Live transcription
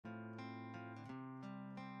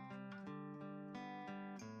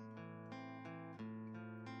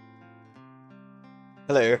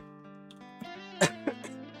Hello.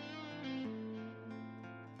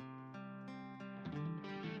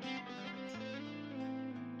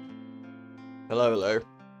 Hello, hello.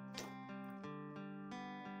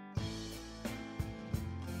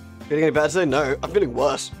 Feeling any better today? No, I'm feeling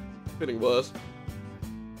worse. Feeling worse.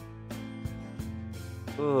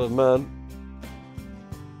 Oh, man.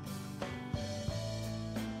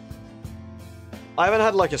 I haven't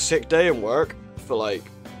had, like, a sick day in work for, like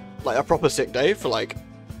a proper sick day for, like,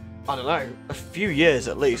 I don't know, a few years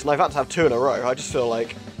at least. And I've had to have 2 in a row. I just feel,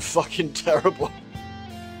 like, fucking terrible.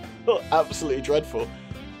 Absolutely dreadful.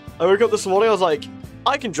 I woke up this morning, I was like,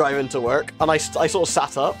 I can drive into work. And I sort of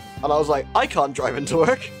sat up, and I was like, I can't drive into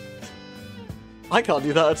work. I can't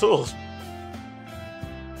do that at all.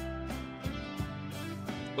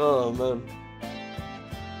 Oh, man.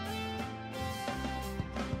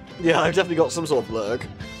 Yeah, I've definitely got some sort of lurg.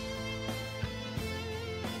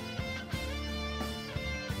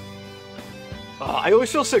 I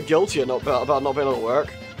always feel so guilty about not being able to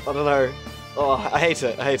work. I don't know. Oh, I hate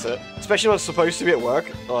it. I hate it. Especially when I'm supposed to be at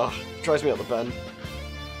work. Oh, it drives me up the bend.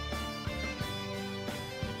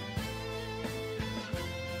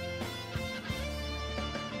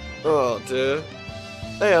 Oh, dear.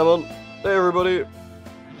 Hey, Ammon. Hey, everybody.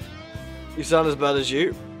 You sound as bad as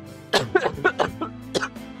you.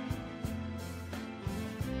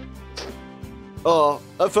 Oh,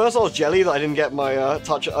 at first I was jelly that I didn't get my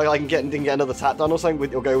didn't get another tat done or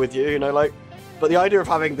something, or go with you, you know, like. But the idea of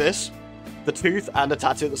having this, the tooth, and a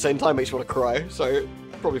tattoo at the same time makes me want to cry, so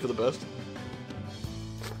probably for the best.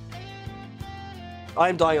 I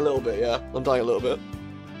am dying a little bit, yeah. I'm dying a little bit.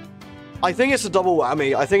 I think it's a double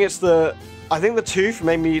whammy. I think the tooth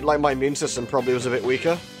made me, like, my immune system probably was a bit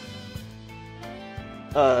weaker.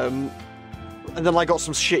 And then I got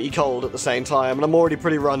some shitty cold at the same time, and I'm already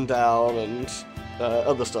pretty run down and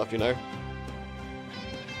other stuff, you know.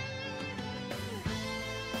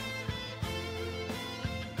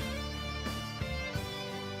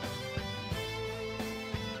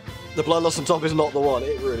 The bloodlust on top is not the one.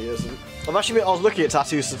 It really isn't. I was looking at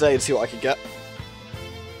tattoos today to see what I could get.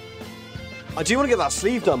 I do want to get that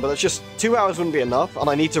sleeve done, but that's just 2 hours wouldn't be enough, and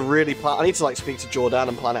I need to really plan. I need to like speak to Jordan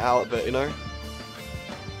and plan it out a bit, you know.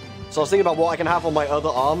 So I was thinking about what I can have on my other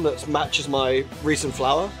arm that matches my recent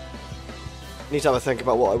flower. I need to have a think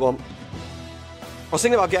about what I want. I was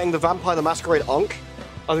thinking about getting the Vampire the Masquerade Ankh.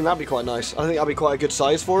 I think that'd be quite nice. I think that'd be quite a good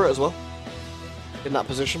size for it as well. In that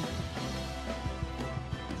position.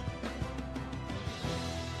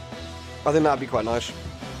 I think that'd be quite nice.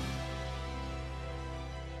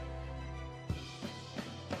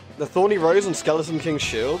 The Thorny Rose and Skeleton King's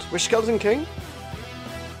shield. Which Skeleton King?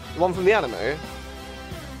 The one from the anime?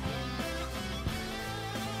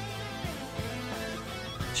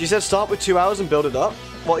 She said start with 2 hours and build it up.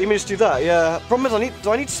 Well, you mean just do that? Yeah. Problem is,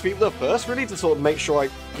 do I need to speak with her first, really, to sort of make sure we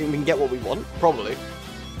can get what we want? Probably.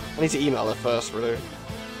 I need to email her first, really.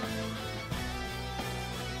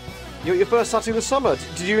 Your first tattoo this summer.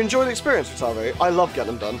 Did you enjoy the experience, Vitave? I love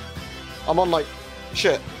getting them done. I'm on, like,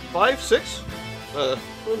 shit, 5, 6? 1,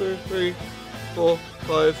 2, 3, 4,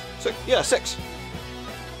 5, 6. Yeah, 6.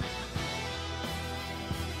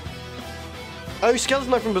 Oh, Skeleton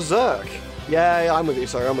Knight from Berserk. Yeah, I'm with you.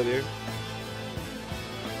 Sorry, I'm with you.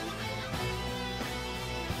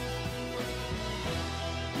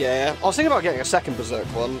 Yeah, I was thinking about getting a second Berserk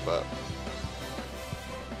one, but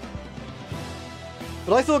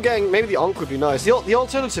I thought getting maybe the Ankh would be nice. The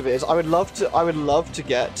alternative is I would love to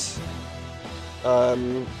get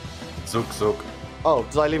Zook. Oh,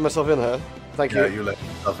 did I leave myself in here? Thank you. Yeah, you let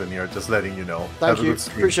yourself in here. Just letting you know. Thank Have a you. good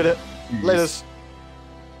stream. Appreciate it. Peace. Laters.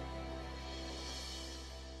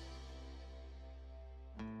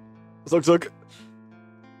 Zook.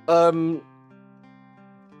 But I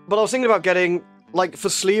was thinking about getting, like, for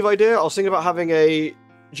sleeve idea, I was thinking about having a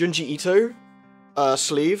Junji Ito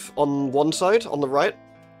sleeve on one side, on the right,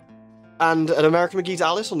 and an American McGee's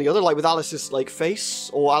Alice on the other, like with Alice's, like, face,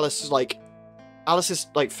 or Alice's, like,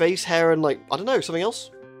 face, hair, and, like, I don't know, something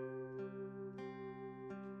else?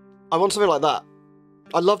 I want something like that.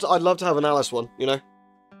 I'd love to have an Alice one, you know?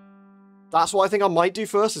 That's what I think I might do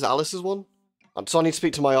first, is Alice's one. So I need to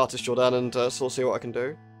speak to my artist, Jordan, and sort of see what I can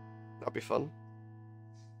do. That'd be fun.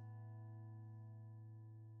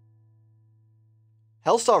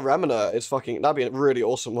 Hellstar Remina is that'd be a really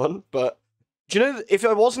awesome one, but do you know, if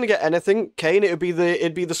I was going to get anything, Kane, it'd be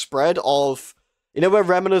the spread of, you know where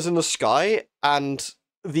Remina's in the sky, and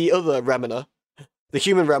the other Remina, the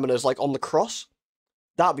human Remina's, like, on the cross?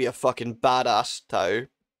 That'd be a fucking badass tattoo.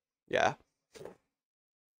 Yeah.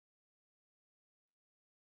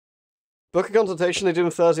 Book a consultation, they do them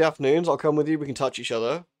Thursday afternoons, I'll come with you, we can touch each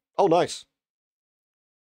other. Oh, nice.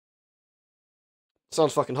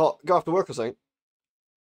 Sounds fucking hot. Go after work or something.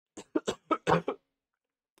 I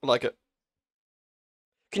like it.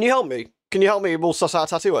 Can you help me? Can you help me? We'll suss out a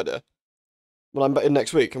tattoo idea when I'm in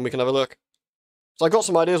next week and we can have a look. So I got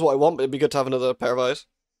some ideas what I want, but it'd be good to have another pair of eyes.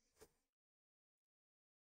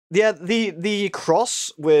 Yeah, the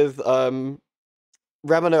cross with Remina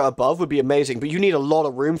above would be amazing, but you need a lot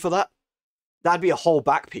of room for that. That'd be a whole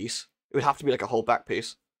back piece. It would have to be like a whole back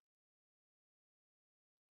piece.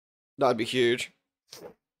 That'd be huge.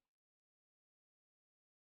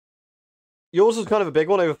 Yours was kind of a big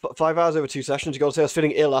one, over 5 hours over 2 sessions. You gotta say I was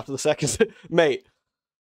feeling ill after the second. Mate,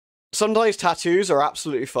 sometimes tattoos are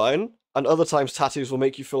absolutely fine, and other times tattoos will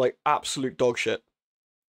make you feel like absolute dog shit.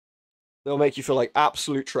 They'll make you feel like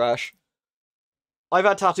absolute trash. I've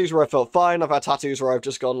had tattoos where I felt fine, I've had tattoos where I've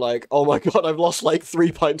just gone like, oh my god, I've lost like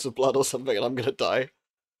 3 pints of blood or something and I'm gonna die.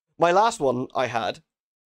 My last one I had...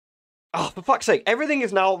 Oh, for fuck's sake, everything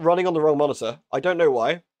is now running on the wrong monitor. I don't know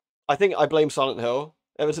why. I think I blame Silent Hill.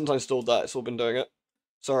 Ever since I installed that, it's all been doing it.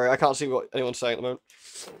 Sorry, I can't see what anyone's saying at the moment.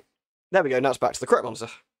 There we go, now it's back to the correct monitor.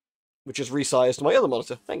 Which is resized to my other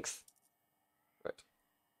monitor. Thanks. Right.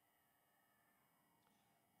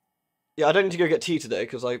 Yeah, I don't need to go get tea today,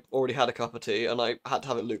 because I already had a cup of tea, and I had to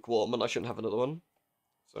have it lukewarm, and I shouldn't have another one.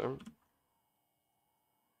 So...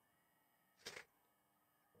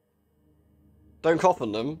 Don't cough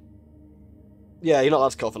on them. Yeah, you're not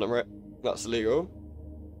allowed to cough on them, right? That's illegal.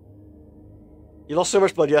 You lost so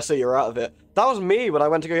much blood yesterday, you're out of it. That was me when I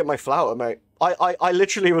went to go get my flower, mate. I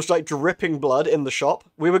literally was like dripping blood in the shop.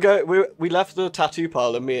 We left the tattoo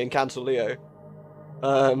parlor, me and Cancel Leo,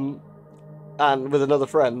 and with another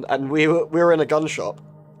friend, and we were in a gun shop,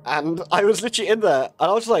 and I was literally in there,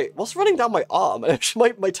 and I was like, "What's running down my arm?" And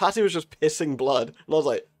my tattoo was just pissing blood, and I was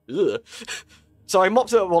like, "Ugh." So I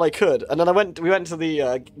mopped it up what I could, and then we went to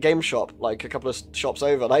the game shop, like a couple of shops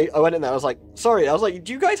over, and I went in there, I was like, "Sorry," I was like,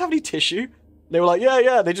 "Do you guys have any tissue?" They were like,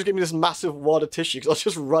 yeah. They just gave me this massive wad of tissue because I was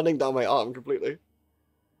just running down my arm completely.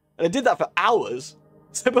 And I did that for hours.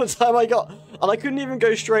 So by the time I got... And I couldn't even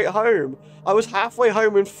go straight home. I was halfway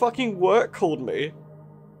home when fucking work called me.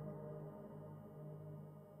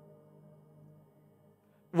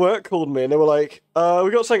 Work called me and they were like, we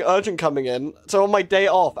got something urgent coming in. So on my day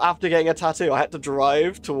off, after getting a tattoo, I had to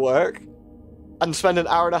drive to work and spend an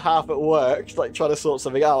hour and a half at work, like trying to sort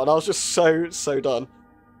something out. And I was just so done.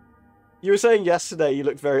 You were saying yesterday you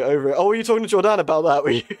looked very over it. Oh, were you talking to Jordan about that?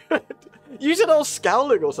 Were you? You said I was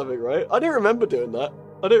scowling or something, right? I didn't remember doing that.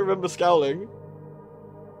 I didn't remember scowling.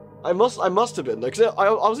 I must have been though, because I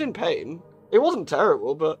was in pain. It wasn't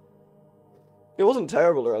terrible, but it wasn't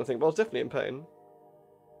terrible or anything. But I was definitely in pain.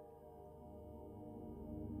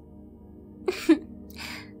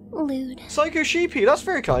 Lewd. Psycho Sheepy, that's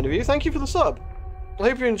very kind of you. Thank you for the sub. I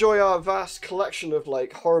hope you enjoy our vast collection of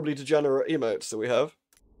like horribly degenerate emotes that we have.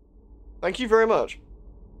 Thank you very much.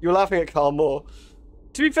 You were laughing at Carl Moore.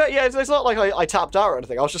 To be fair, yeah, it's not like I tapped out or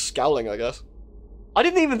anything. I was just scowling, I guess. I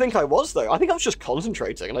didn't even think I was, though. I think I was just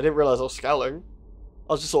concentrating, and I didn't realize I was scowling.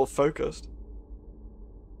 I was just sort of focused.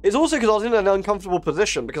 It's also because I was in an uncomfortable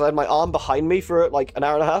position, because I had my arm behind me for, like, an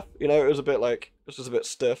hour and a half. You know, it was a bit, like, it was just a bit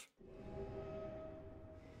stiff.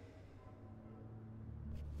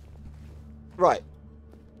 Right.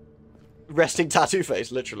 Resting tattoo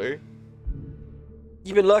face, literally.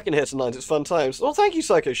 You've been lurking here tonight, it's fun times. Well, thank you,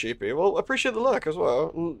 Psycho Sheepy. Well, appreciate the lurk as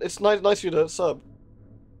well. And it's nice of you to sub.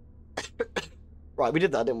 Right, we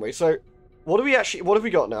did that, didn't we? So, what have we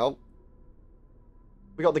got now?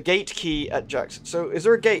 We got the gate key at Jack's. So, is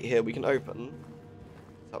there a gate here we can open?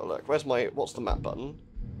 Let's have a look. What's the map button?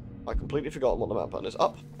 I completely forgot what the map button is.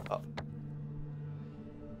 Up.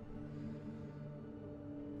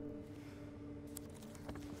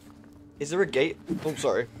 Is there a gate? Oh,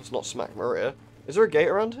 sorry. Let's not smack Maria. Is there a gate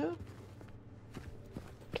around here?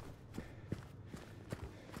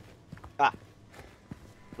 Ah.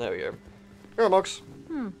 There we go. Here are Mogs.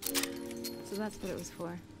 So that's what it was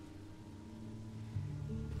for.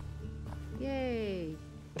 Yay.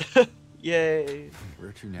 Yay.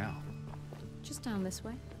 Where to now? Just down this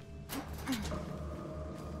way.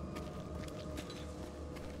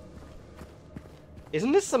 Is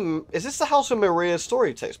this the house where Maria's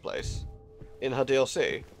story takes place? In her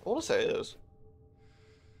DLC? I want to say it is.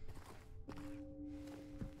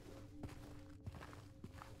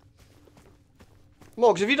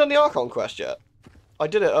 Morgs, have you done the Archon quest yet? I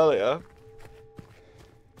did it earlier.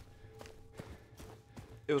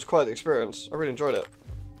 It was quite the experience. I really enjoyed it.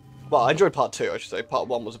 Well, I enjoyed part 2, I should say. Part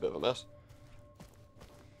 1 was a bit of a mess.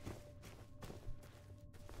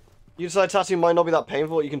 You decide tattoo might not be that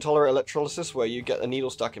painful. You can tolerate electrolysis where you get a needle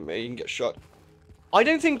stuck in me. You can get shot. I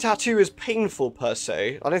don't think tattoo is painful per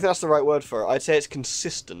se. I don't think that's the right word for it. I'd say it's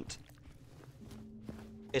consistent.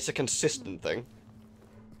 It's a consistent thing.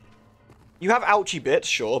 You have ouchy bits,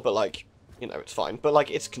 sure, but like, you know, it's fine. But like,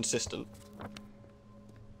 it's consistent.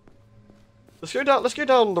 Let's go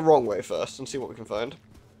down the wrong way first and see what we can find.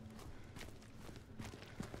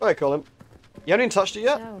 Alright, Colin. You haven't even touched it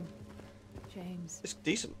yet? So, James. It's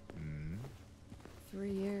decent.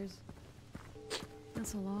 3 years.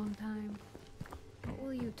 That's a long time. What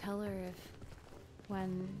will you tell her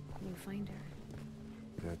when you find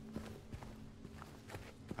her? That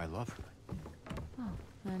I love her. Oh,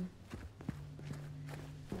 then.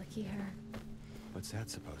 Lucky her. What's that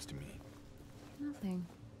supposed to mean? Nothing.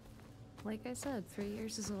 Like I said, 3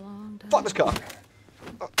 years is a long time. Fuck this car!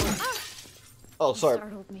 Oh, sorry.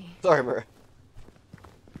 Startled me. Sorry, Maria.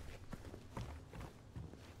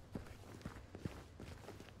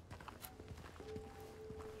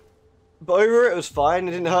 But over it was fine.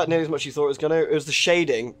 It didn't hurt nearly as much as you thought it was gonna. It was the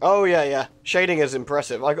shading. Oh yeah, yeah. Shading is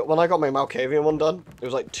impressive. When I got my Malkavian one done, it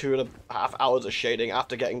was like 2.5 hours of shading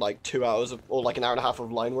after getting like 2 hours of, or like an hour and a half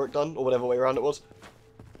of line work done, or whatever way around it was.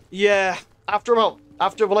 Yeah. After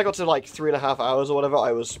when I got to like 3.5 hours or whatever,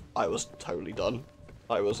 I was totally done.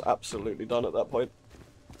 I was absolutely done at that point.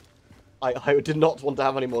 I did not want to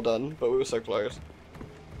have any more done, but we were so close.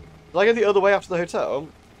 Did I go the other way after the hotel?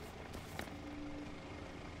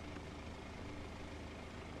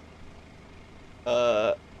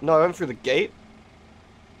 No, I went through the gate.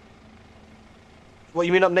 What,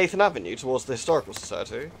 you mean up Nathan Avenue towards the Historical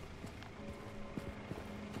Society?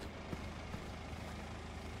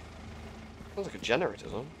 Sounds like a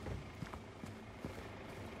generator's on.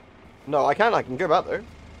 No, I can go back there.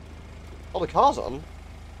 Oh, the car's on.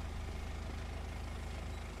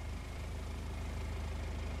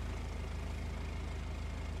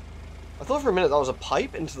 I thought for a minute that was a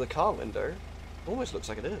pipe into the car window. Almost looks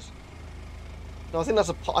like it is. No, I think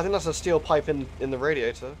that's a steel pipe in the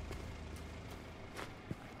radiator.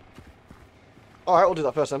 Alright, we'll do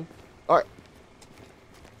that first then. Alright.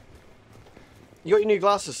 You got your new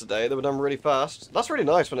glasses today. They were done really fast. That's really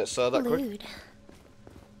nice when it's that quick. Lewd.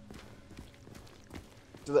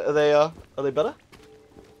 Are they better?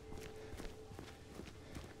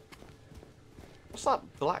 What's that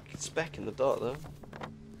black speck in the dark though?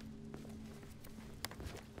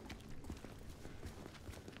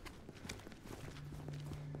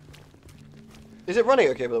 Is it running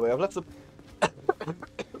okay, by the way? I've left the...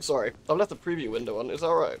 Sorry. I've left the preview window on. Is that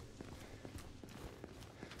alright?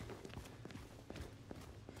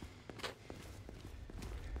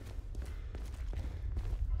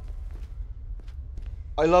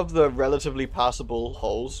 I love the relatively passable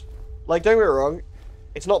holes. Like, don't get me wrong,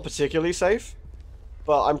 it's not particularly safe,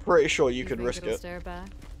 but I'm pretty sure you could risk it. Stare back?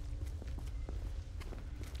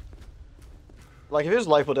 Like, if it was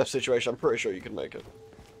life or death situation, I'm pretty sure you could make it.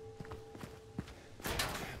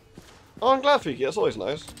 Oh, I'm glad for you, that's always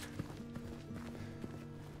nice.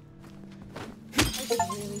 I should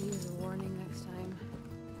really use a warning next time.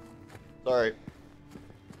 Sorry.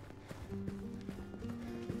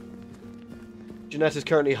 Jeanette is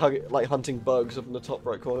currently hunting bugs up in the top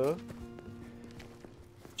right corner.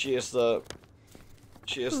 She is the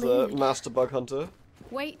master bug hunter.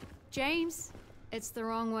 Wait, James, it's the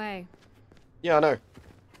wrong way. Yeah, I know.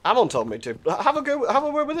 Amon told me to. Have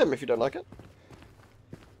a word with him if you don't like it.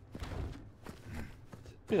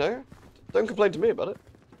 You know, don't complain to me about it.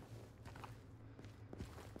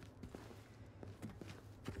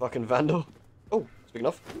 Fucking vandal. Oh, it's big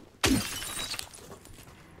enough.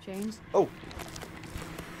 James? Oh.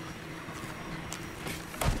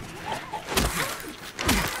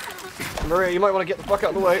 Maria, you might want to get the fuck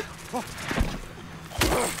out of the way.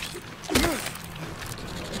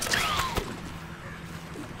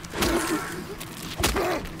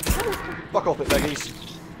 Fuck off it, leggies.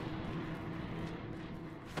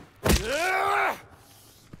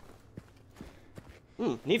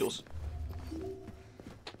 Needles.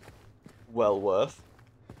 Well worth.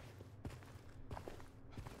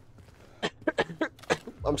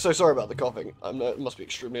 I'm so sorry about the coughing. It must be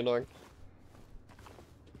extremely annoying.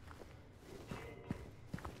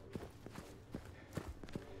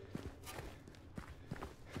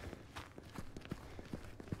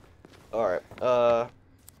 Alright,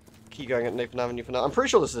 keep going at Nathan Avenue for now. I'm pretty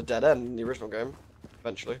sure this is a dead end in the original game,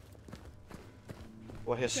 eventually.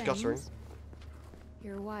 We'll hear scuttering.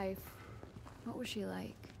 Your wife, what was she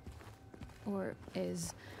like? Or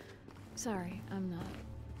is... Sorry, I'm not.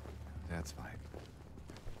 That's fine.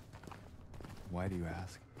 Why do you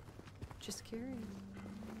ask? Just curious.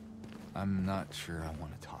 I'm not sure I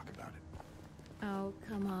want to talk about it. Oh,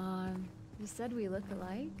 come on. You said we look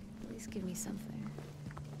alike? At least give me something.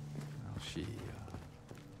 Well,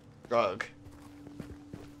 Drug.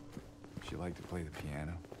 she liked to play the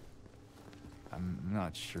piano. I'm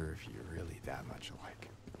not sure if you're really that much alike.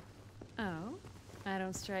 Oh? I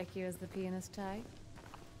don't strike you as the pianist type?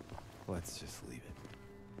 Let's just leave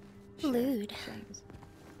it. Lewd. James.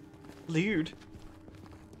 Lewd.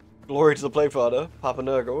 Glory to the play father, Papa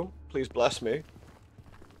Nurgle. Please bless me.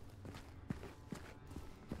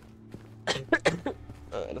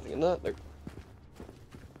 Anything in that? Nope.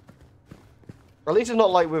 Or at least it's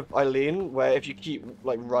not like with Eileen, where if you keep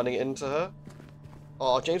like running into her.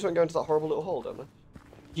 Oh, James won't go into that horrible little hole, don't I?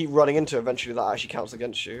 Keep running into her, eventually that actually counts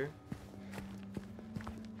against you.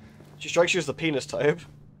 She strikes you as the penis type.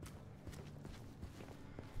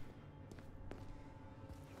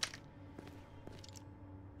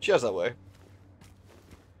 She has that way.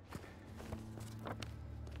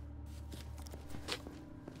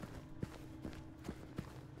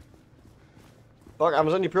 Fuck,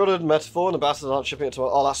 Amazon, you pre-ordered Metaphor and the bastards aren't shipping it to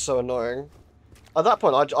oh, that's so annoying. At that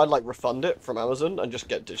point, I'd like refund it from Amazon and just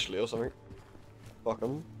get it digitally or something. Fuck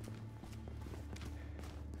them.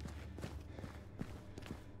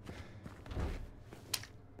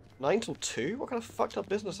 Nine till 2? What kind of fucked up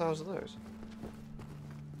business hours are those?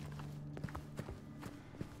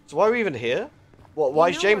 So why are we even here? What? Why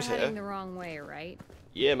is James we're here? heading the wrong way, right?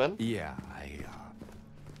 Yeah, man. Yeah,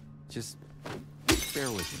 just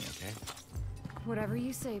bear with me, okay? Whatever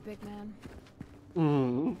you say, big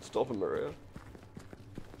man. Stop it, Maria.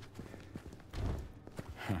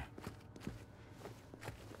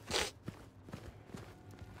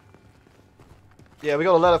 Yeah, we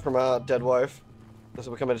got a letter from our dead wife. So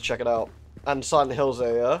we're coming to check it out. And Silent Hill's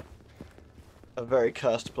a very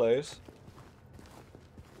cursed place.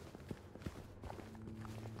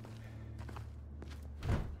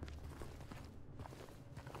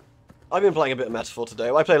 I've been playing a bit of Metaphor today.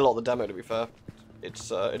 I played a lot of the demo, to be fair.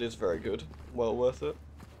 It is very good. Well worth it.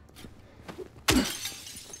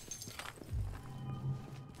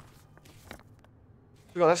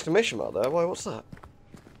 We got an exclamation mark there. Why? What's that?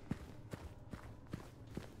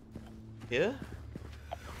 Here?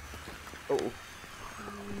 Oh.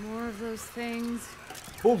 More of those things.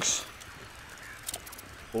 Bugs.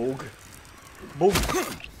 Bug. Bug.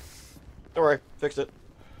 Don't worry. Fixed it.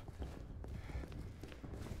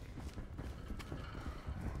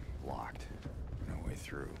 Locked. No way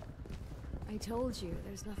through. I told you,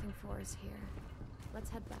 there's nothing for us here. Let's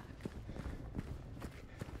head back.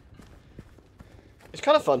 It's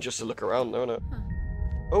kind of fun just to look around, though, isn't it? Huh.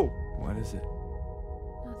 Oh. What is it?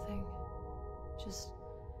 Nothing. Just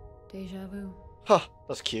deja vu. Huh.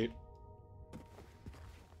 That's cute.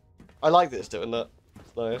 I like this doing that.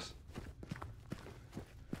 It's nice.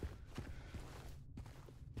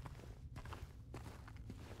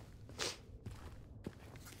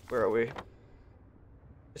 Where are we?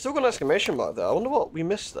 It's still got an exclamation mark there. I wonder what we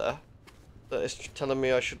missed there. That it's telling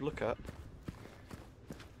me I should look at.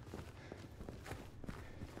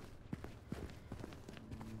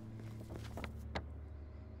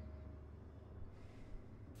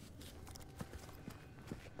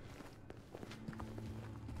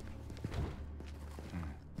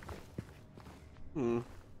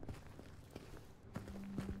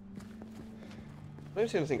 I don't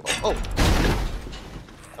see anything. Oh!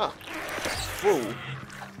 Ah! Whoa!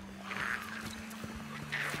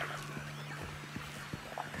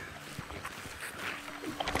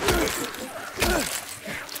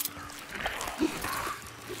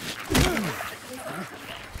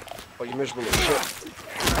 Oh, you miserable little shit.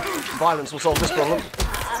 Violence will solve this problem.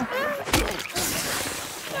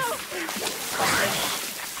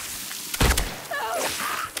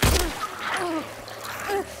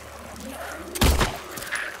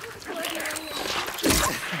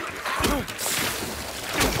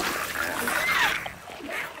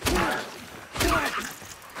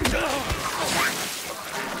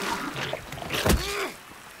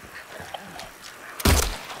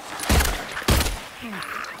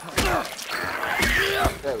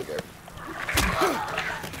 There we go.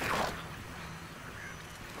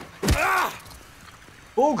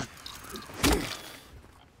 Bug!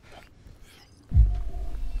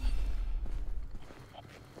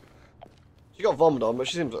 She got vomited on, but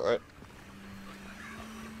she seems alright.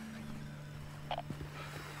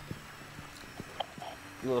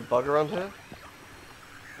 Another bug around here?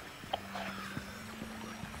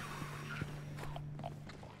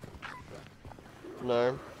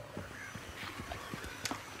 No.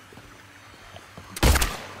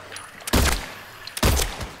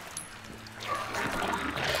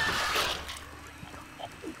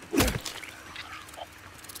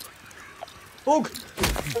 Bug!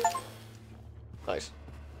 Nice.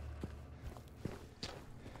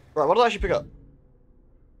 Right, what did I actually pick up?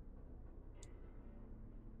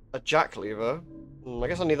 A jack lever. I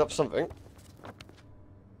guess I need that for something.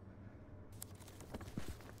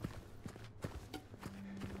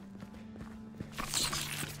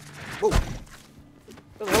 Whoa!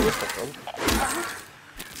 Where the hell is that from?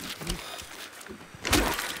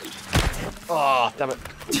 Ah, damn it.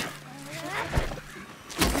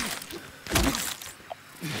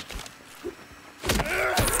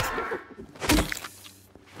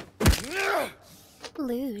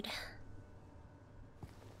 Lewd.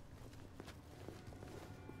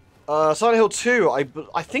 Silent Hill 2. I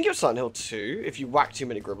think it was Silent Hill 2, if you whack too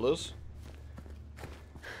many gribblers.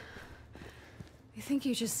 I think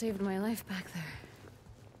you just saved my life back there.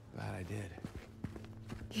 Glad I did.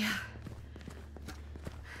 Yeah.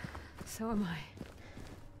 So am I.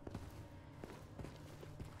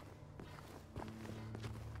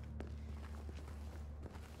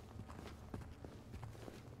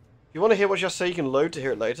 If you want to hear what you just say, you can load to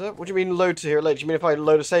hear it later. What do you mean load to hear it later? Do you mean if I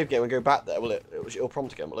load a save game and go back there, will it'll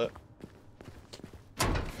prompt again, will it?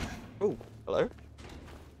 Oh, hello.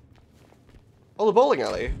 Oh, the bowling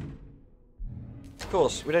alley. Of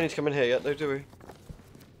course, we don't need to come in here yet, though, do we?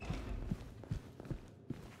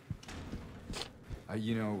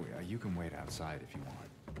 You know, you can wait outside if you want.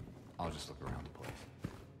 I'll just look around the place.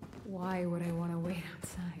 Why would I want to wait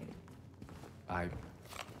outside? I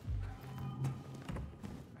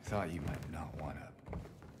thought you might not want to.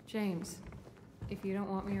 James, if you don't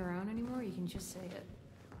want me around anymore, you can just say it.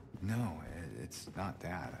 No, it's not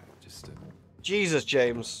that. Just a Jesus,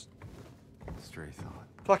 James. stray thought.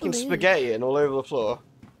 Fucking Please. spaghetti all over the floor.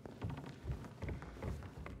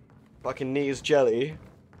 Fucking knees jelly.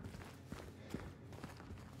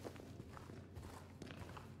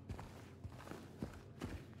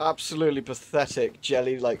 Absolutely pathetic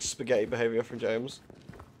jelly-like spaghetti behavior from James.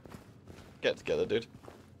 Get together, dude.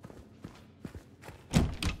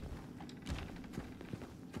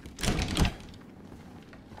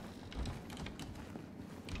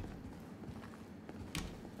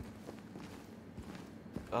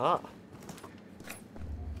 Ah.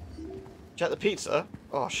 Check the pizza.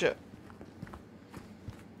 Oh, shit.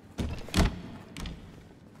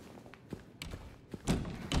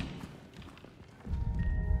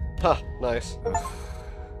 Huh, nice.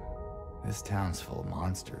 This town's full of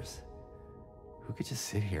monsters. Who could just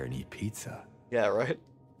sit here and eat pizza? Yeah, right?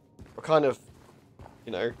 What kind of,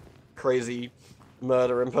 you know, crazy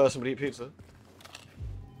murdering person would eat pizza?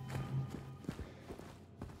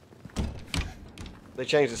 They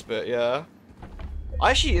changed this bit, yeah.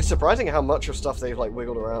 Actually, it's surprising how much of stuff they've, like,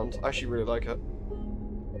 wiggled around. I actually really like it.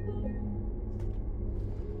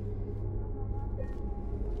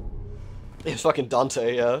 It's fucking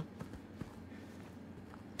Dante, yeah.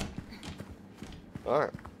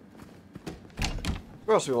 Alright.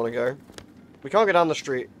 Where else do we want to go? We can't go down the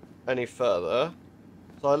street any further.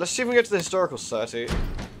 So let's see if we can go to the Historical Society. I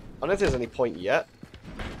don't think there's any point yet.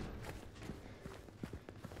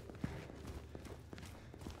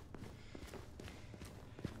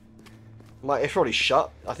 It's probably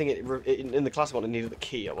shut. I think in the classic one it needed the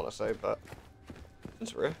key, I want to say, but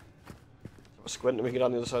it's real. Have a squint and we can get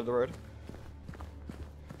on the other side of the road.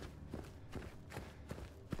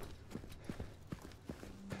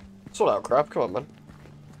 Sort out crap, come on, man.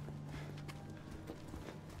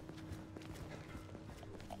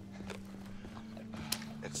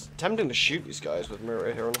 It's tempting to shoot these guys with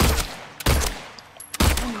mirror here on.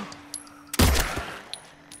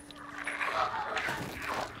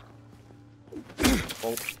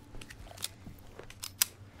 Bonk.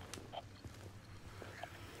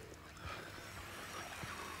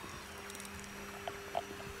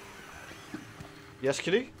 Yes,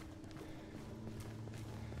 kitty?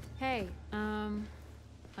 Hey,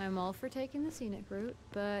 I'm all for taking the scenic route,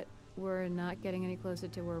 but we're not getting any closer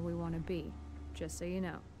to where we want to be, just so you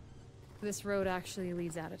know. This road actually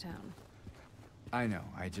leads out of town. I know,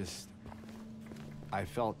 I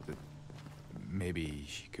felt that maybe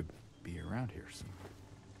she could be around here somewhere.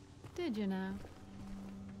 Did you now?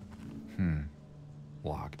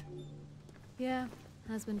 Locked. Yeah,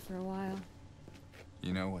 has been for a while.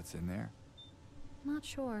 You know what's in there? Not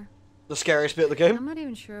sure. The scariest bit of the game? I'm not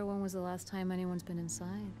even sure when was the last time anyone's been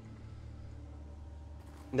inside.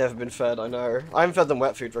 Never been fed, I know. I haven't fed them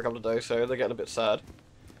wet food for a couple of days, so they're getting a bit sad.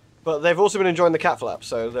 But they've also been enjoying the cat flap,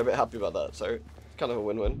 so they're a bit happy about that, so it's kind of a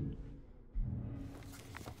win-win.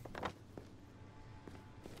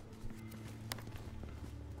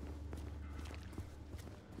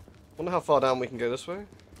 Wonder how far down we can go this way.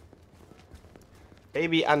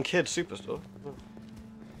 Baby and kid superstore. Oh.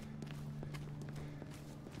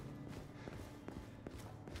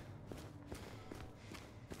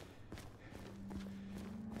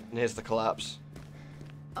 And here's the collapse.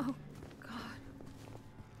 Oh, God.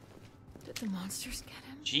 Did the monsters get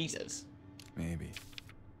him? Jesus. Maybe.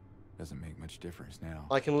 Doesn't make much difference now.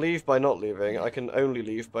 I can leave by not leaving. I can only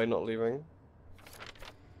leave by not leaving.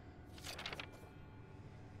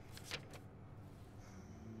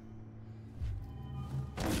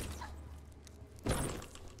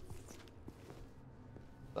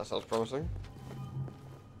 That sounds promising.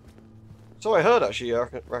 So I heard, actually,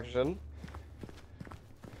 Rakuten.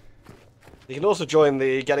 You can also join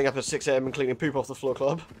the getting up at 6 AM and cleaning poop off the floor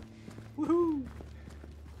club. Woohoo!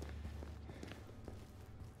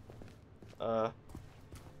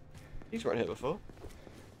 These weren't here before.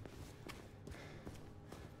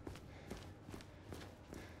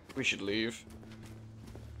 We should leave.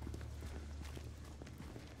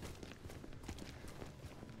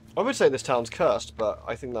 I would say this town's cursed, but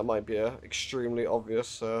I think that might be an extremely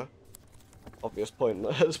obvious, obvious point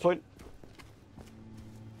at this point.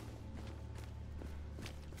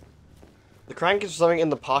 The crank is something in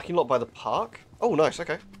the parking lot by the park? Oh, nice,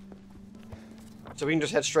 okay. So we can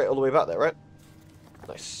just head straight all the way back there, right?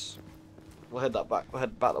 Nice. We'll head that back. We'll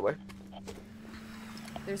head back that way.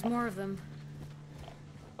 There's more of them.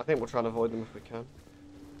 I think we'll try and avoid them if we can.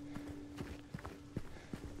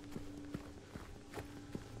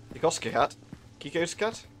 Kikoski hat? Kiko's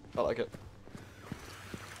cat? I like it.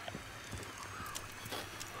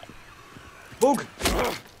 Bug!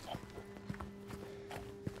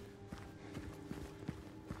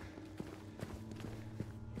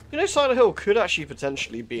 You know, Silent Hill could actually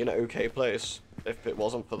potentially be an okay place if it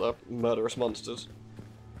wasn't for the murderous monsters.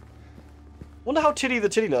 Wonder how Tiddy the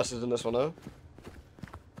Titty Nurse is in this one, huh?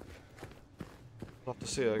 We'll have to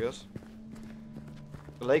see, I guess.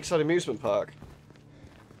 The Lakeside Amusement Park.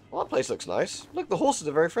 Well, that place looks nice. Look, the horses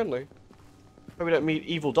are very friendly. Hope we don't meet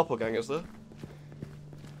evil doppelgangers there.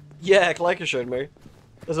 Yeah, Kleika showed me.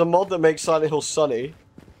 There's a mod that makes Silent Hill sunny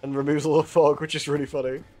and removes all the fog, which is really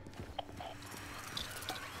funny.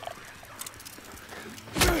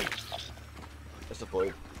 Let's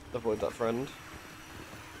avoid that friend.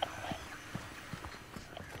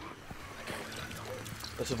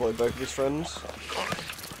 Let's avoid both of his friends.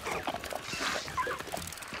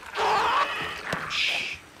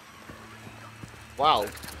 Wow,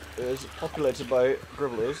 it is populated by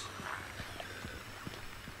gribblers.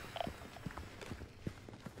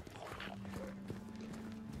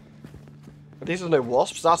 At least there's no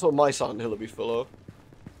wasps. That's what my Silent Hill would be full of.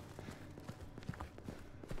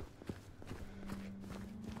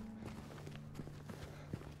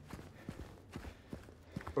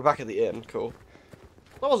 We're back at the inn. Cool.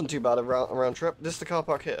 That wasn't too bad a round trip. This is the car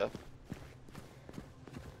park here.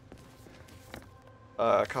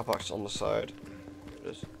 Car park's on the side. It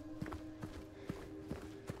is.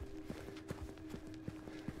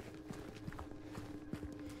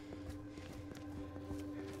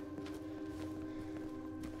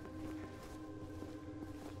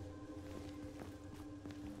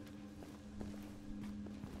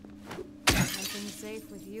 Nothing safe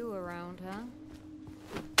with you around, huh?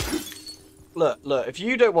 Look, if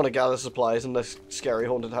you don't want to gather supplies in this scary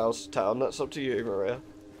haunted house town, that's up to you, Maria.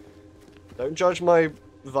 Don't judge my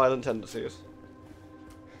violent tendencies.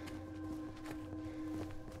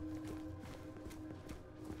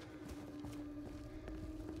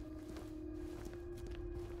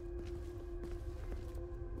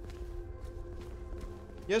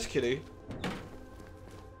 Yes, kitty.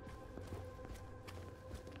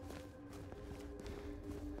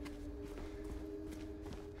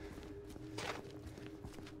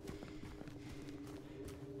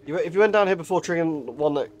 If you went down here before triggering the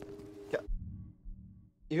one that... If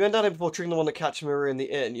you went down here before triggering the one that catches Maria in the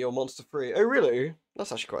inn, you're monster free. Oh, really?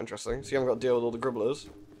 That's actually quite interesting. So you haven't got to deal with all the gribblers.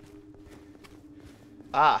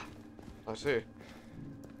 Ah. I see.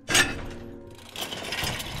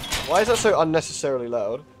 Why is that so unnecessarily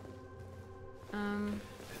loud?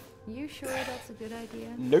 You sure that's a good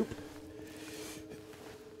idea? Nope.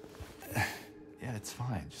 Yeah, it's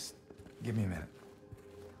fine. Just give me a minute.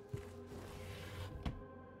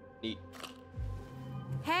 Neat.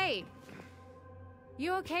 Hey!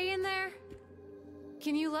 You okay in there?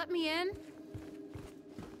 Can you let me in?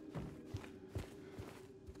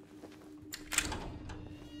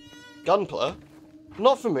 Gunpla?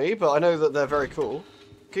 Not for me, but I know that they're very cool.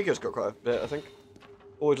 Kiko's got quite a bit, I think.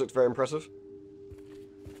 Always looked very impressive.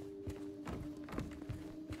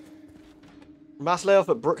 Mass layoff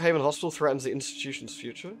at Brookhaven Hospital threatens the institution's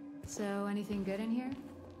future. So, anything good in here?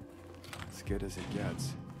 As good as it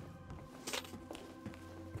gets.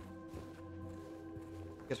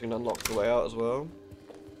 Guess we can unlock the way out as well.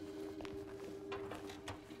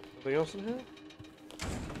 Anything else in here?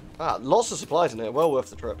 Ah, lots of supplies in here. Well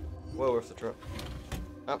worth the trip. Well worth the trip.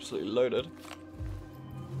 Absolutely loaded.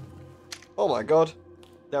 Oh my god.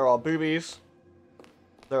 There are boobies.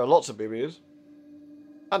 There are lots of boobies.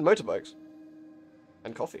 And motorbikes.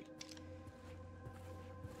 And coffee.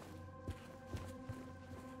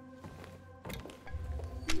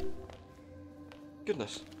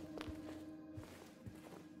 Goodness.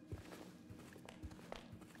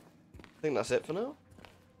 I think that's it for now.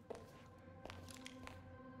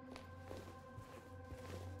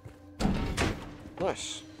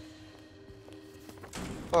 Nice.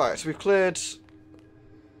 Alright, so we've cleared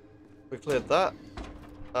that.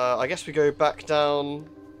 I guess we go back down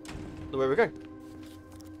the way we're going.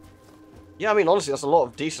 Yeah, I mean, honestly, that's a lot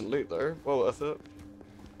of decent loot, though. Well worth it.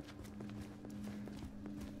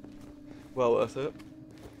 Well worth it.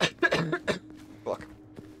 Fuck.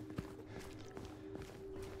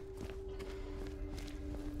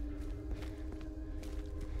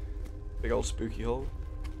 Big old spooky hole.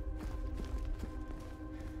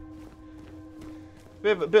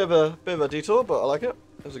 Bit of a detour, but I like it.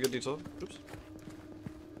 It was a good detour. Oops.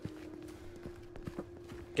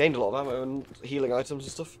 Gained a lot of ammo and healing items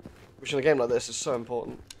and stuff, which in a game like this is so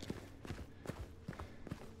important.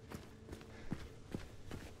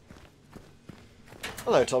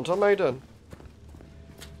 Hello, TomTom. How you doing?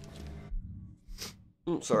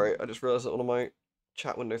 Sorry, I just realised that one of my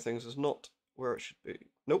chat window things is not where it should be.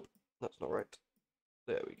 Nope, that's not right.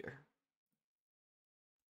 There we go.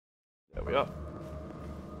 There we are.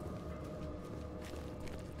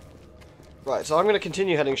 Right, so I'm going to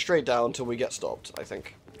continue heading straight down until we get stopped, I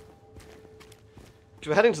think. Because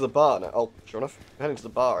we're heading to the bar now. Oh, sure enough. We're heading to the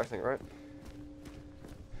bar, I think, right?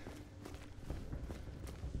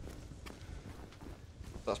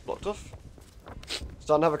 That's blocked off.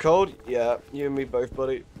 Starting to have a cold? Yeah, you and me both,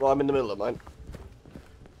 buddy. Well, I'm in the middle of mine.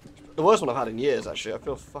 The worst one I've had in years, actually. I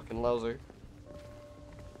feel fucking lousy.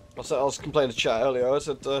 I was complaining to chat earlier. I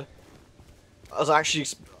said, I've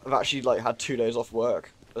actually like had 2 days off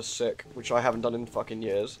work as sick, which I haven't done in fucking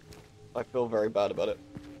years. I feel very bad about it,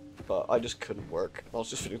 but I just couldn't work. I was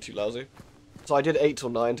just feeling too lousy. So I did 8 till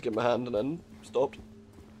 9 to get my hand and then stopped.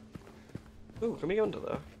 Ooh, can we go under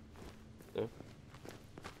there? Yeah.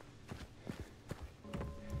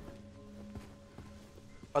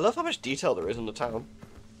 I love how much detail there is in the town.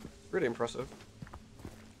 Really impressive.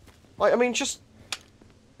 Like, I mean, just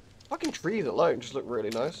fucking trees alone just look really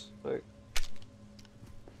nice. Like,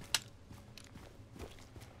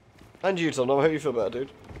 and you, Tom, I hope you feel better,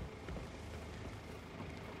 dude.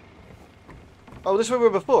 Oh, this is where we were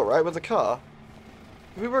before, right? With the car.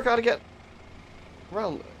 Did we work out how to get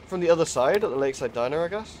around from the other side at the Lakeside Diner, I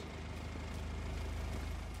guess?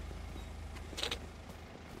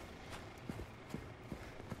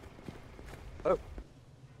 Oh.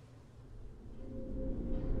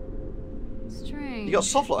 Strange. You got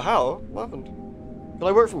soft lock? How? What happened? Can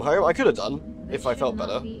I work from home? I could have done, if I felt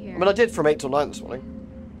better. I mean, I did from 8 till 9 this morning.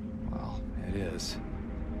 Well, it is.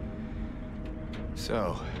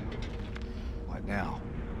 So, what now?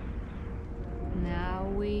 Now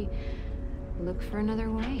we look for another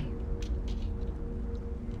way.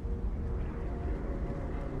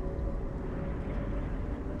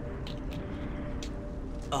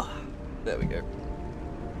 Ah, there we go.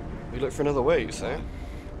 We look for another way, you say?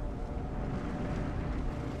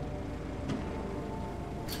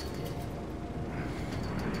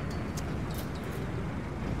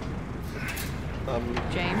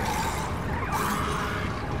 James?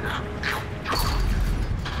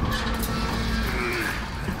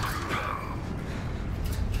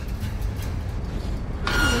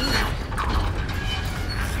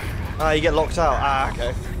 Ah, you get locked out. Ah, okay.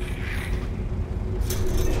 I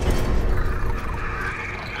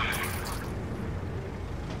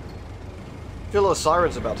feel like the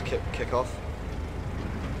siren's about to kick off.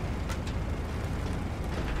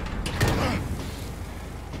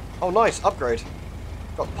 Oh, nice. Upgrade.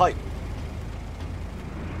 Got the pipe.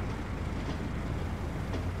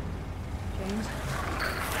 James?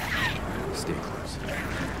 Stay close.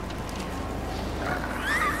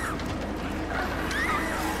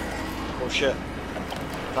 Oh shit.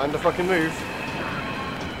 Time to fucking move.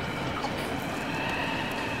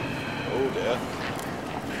 Oh dear.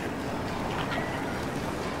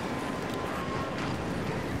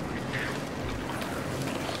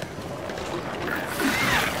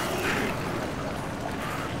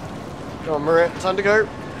 Come on, Maria. Time to go.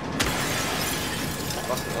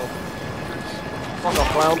 Fucking hell. Fuck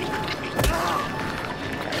off, clown.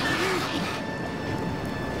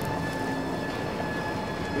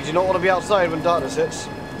 We do not want to be outside when darkness hits.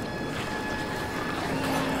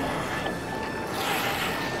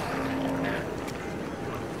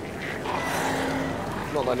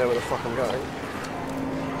 Not that I know where the fuck I'm going.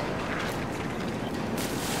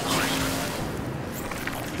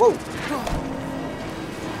 Whoa!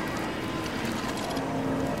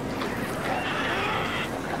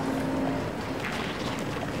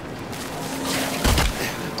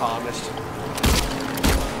 Ah, I missed.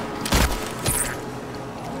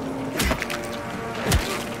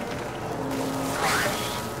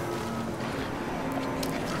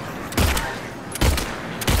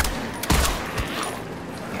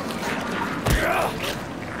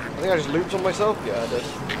 I think I just looped on myself? Yeah, I did.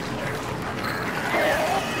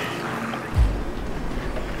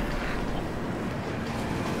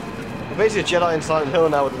 I'm basically a Jedi in Silent Hill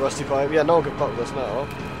now with the rusty pipe. Yeah, no one can fuck this now.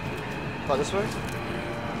 Back this way?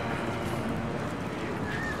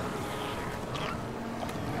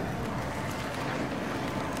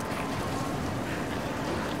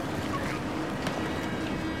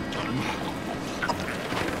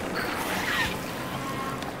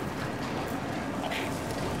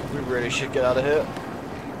 We really should get out of here.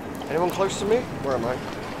 Anyone close to me? Where am I?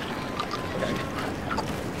 Okay.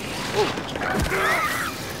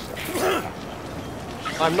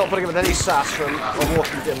 I'm not putting up with any sass from a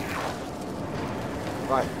walking in.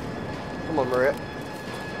 Right. Come on, Maria.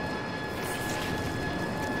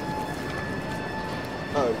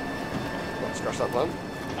 Oh. Let's scratch that plan.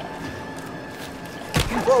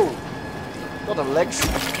 Whoa! God, them legs.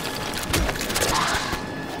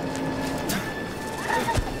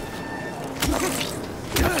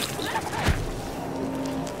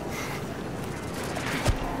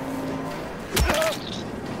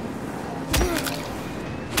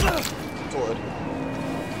 Sorted.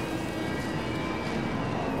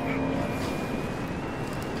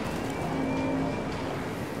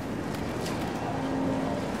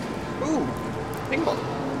 Ooh! Ping pong.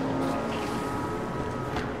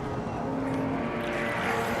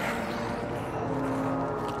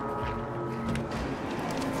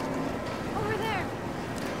 Over there.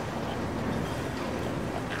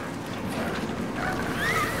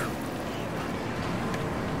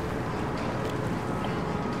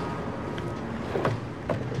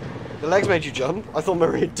 The legs made you jump? I thought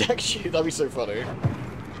Maria decked you. That'd be so funny.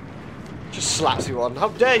 Just slaps you on. How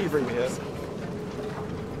dare you bring me here?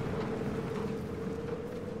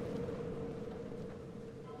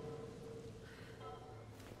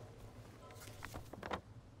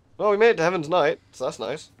 Well, we made it to Heaven's Night, so that's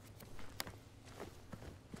nice.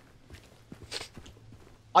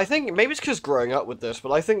 I think, maybe it's because growing up with this,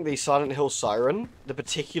 but I think the Silent Hill siren, the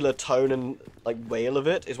particular tone and, like, wail of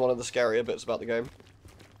it, is one of the scarier bits about the game.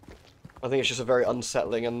 I think it's just a very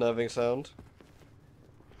unsettling, unnerving sound.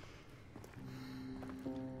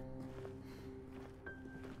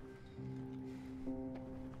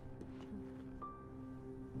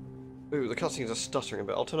 Ooh, the cutscenes are stuttering a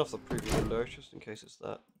bit. I'll turn off the preview window, just in case it's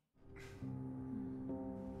that.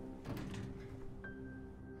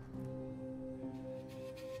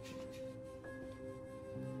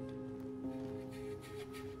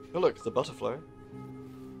 Oh look, the butterfly.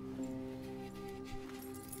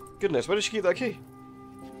 Goodness, where did she keep that key?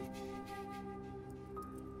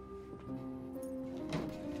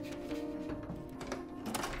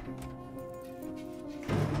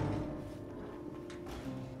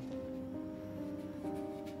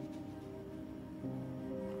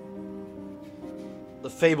 The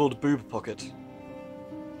fabled boob pocket.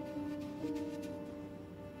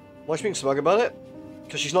 Why is she being smug about it?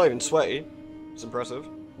 Because she's not even sweaty. It's impressive.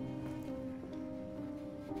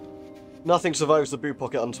 Nothing survives the boob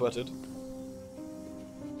pocket unsweated.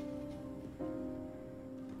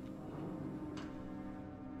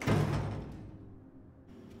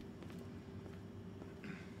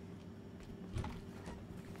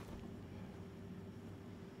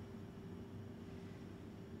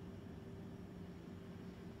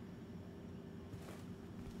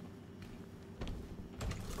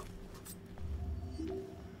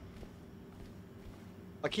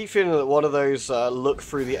 I keep feeling that one of those look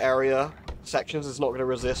through the area sections is not going to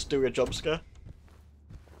resist doing a jump scare.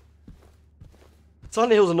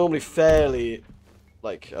 Silent Hills are normally fairly,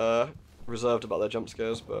 like, reserved about their jump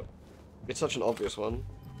scares, but it's such an obvious one.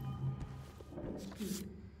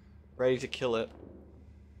 Ready to kill it.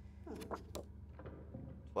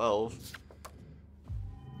 12.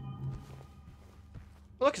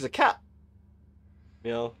 Oh, look, it's a cat!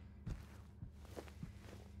 Meow.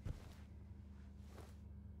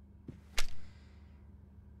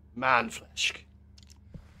 Manflesh.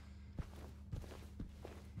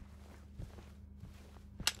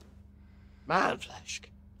 Manflesh.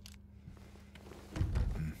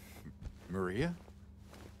 Maria?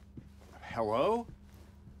 Hello?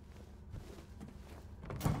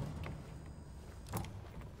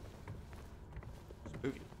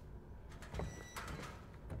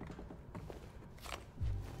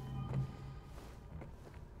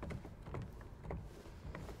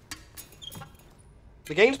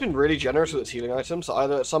 The game's been really generous with its healing items, so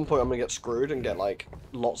either at some point I'm gonna get screwed and get like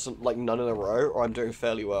lots of like none in a row, or I'm doing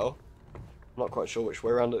fairly well. I'm not quite sure which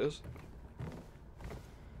way around it is.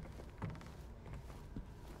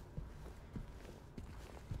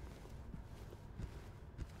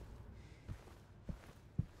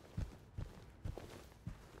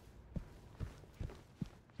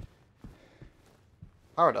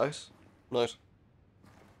 Paradise. Nice.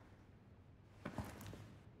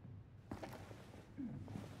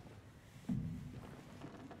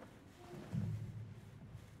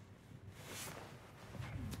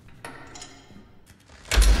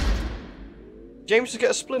 James to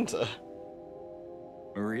get a splinter.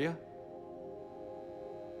 Maria?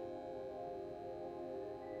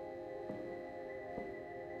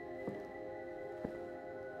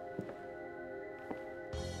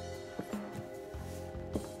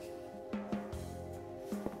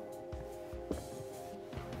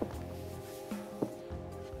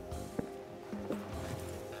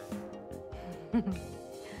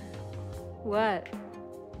 What?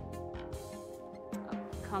 Oh,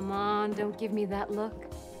 come on, don't give me that look.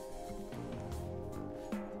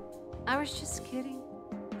 I was just kidding.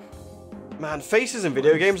 Man, faces in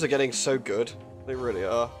video games are getting so good. They really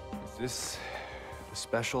are. Is this a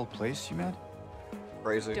special place you met?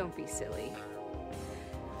 Crazy. Don't be silly.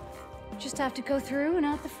 Just have to go through and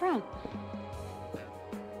out the front.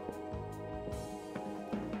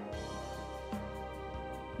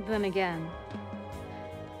 Then again,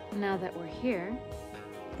 now that we're here,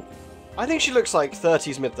 I think she looks like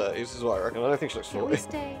 30s, mid-30s is what I reckon. I don't think she looks can we 40.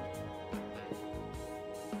 stay?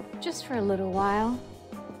 Just for a little while.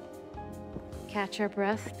 Catch our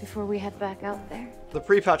breath before we head back out there. The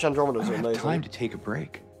pre-patch Andromeda's I don't have amazing. time to take a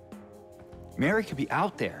break. Mary could be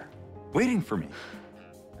out there, waiting for me.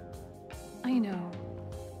 I know.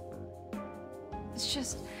 It's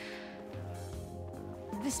just...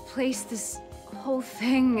 this place, this whole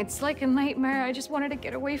thing, it's like a nightmare. I just wanted to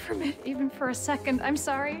get away from it, even for a second. I'm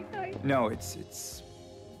sorry. No, it's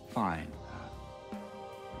fine.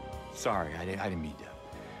 Sorry, I didn't mean to.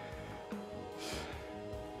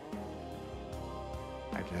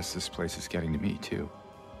 I guess this place is getting to me, too.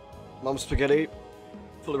 Mum spaghetti.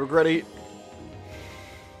 Fully regretty.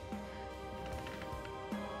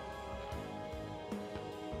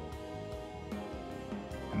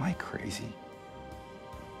 Am I crazy?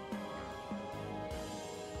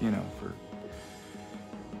 You know, for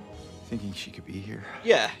thinking she could be here.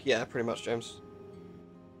 Yeah, pretty much, James.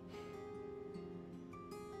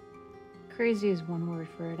 Crazy is one word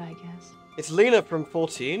for it, I guess. It's Lena from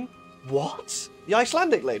 14? What? The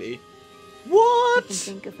Icelandic lady? I What? can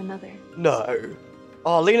think of another. No.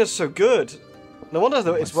 Oh, Lena's so good. No wonder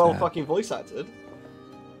that it's What's well that? fucking voice acted.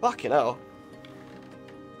 Fucking hell.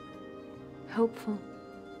 Hopeful.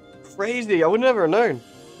 Crazy. I would never have known.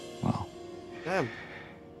 Well, Damn.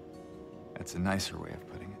 that's a nicer way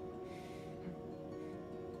of putting it.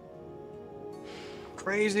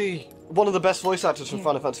 Crazy. One of the best voice actors from Here.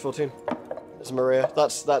 Final Fantasy 14 is Maria.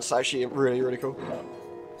 That's actually really, really cool.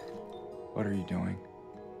 What are you doing?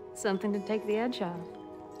 Something to take the edge off.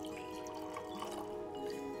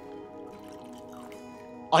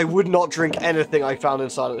 I would not drink anything I found in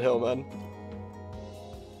Silent Hill, man.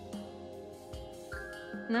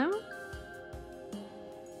 No?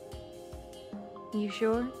 You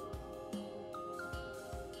sure?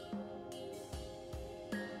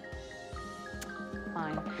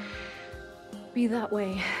 Fine. Be that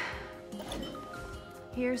way.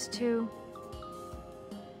 Here's to...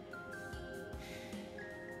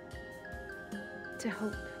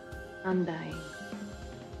 hope. Undying.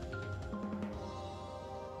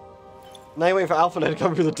 Now you're waiting for Alpha to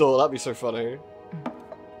come through the door. That'd be so funny.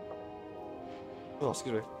 Oh,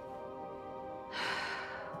 excuse me.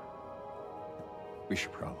 We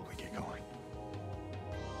should probably get going.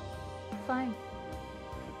 Fine.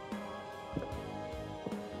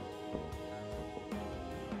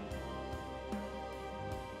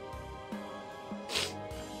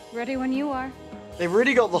 Ready when you are. They've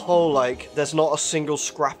really got the whole, like, there's not a single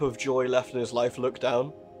scrap of joy left in his life look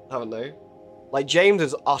down, haven't they? Like, James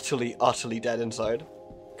is utterly, utterly dead inside.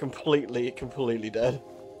 Completely, completely dead.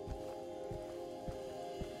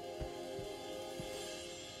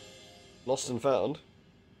 Lost and found.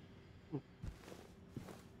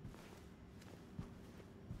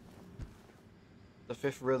 The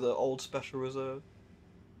Fifth River Old Special Reserve.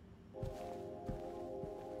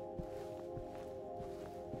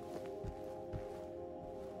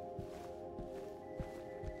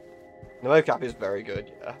 The mocap is very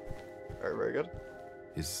good, yeah. Very, very good.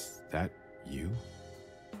 Is that you?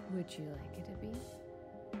 Would you like it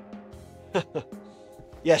to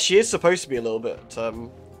be? Yeah, she is supposed to be a little bit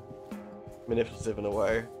manipulative in a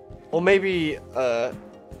way, or maybe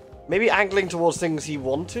maybe angling towards things he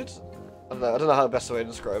wanted. I don't know how the best way to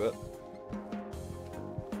describe it.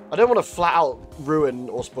 I don't want to flat out ruin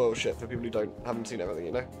or spoil shit for people who haven't seen everything,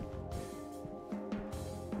 you know.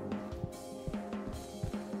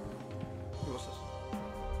 What's this?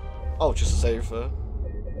 Oh, just a save for.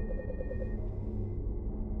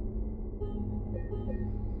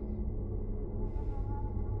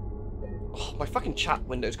 Oh, my fucking chat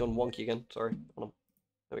window's gone wonky again. Sorry. Hold on.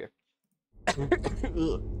 There we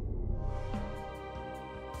go.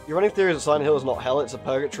 Your running theory is that Silent Hill is not hell, it's a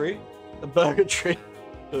purgatory. A purgatory.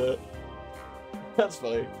 That's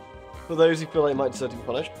funny. For those who feel they might deserve to be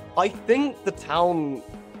punished. I think the town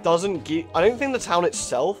doesn't give... I don't think the town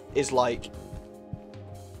itself is like...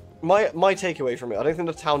 My takeaway from it, I don't think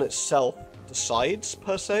the town itself decides,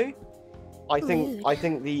 per se. I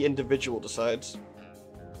think the individual decides.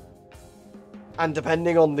 And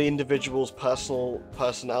depending on the individual's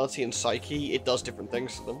personality and psyche, it does different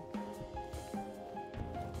things to them.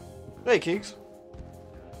 Hey, Keeks.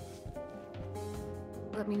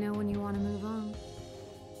 Let me know when you want to move on.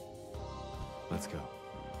 Let's go.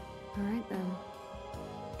 Alright then.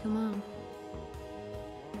 Come on.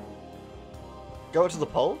 Go to the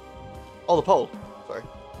pole? Oh, the pole. Sorry.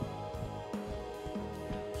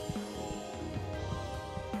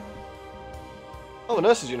 Oh, a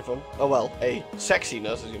nurse's uniform. Oh well, a sexy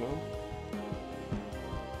nurse's uniform.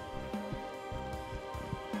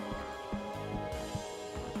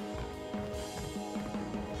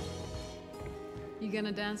 You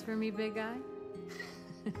gonna dance for me, big guy?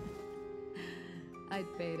 I'd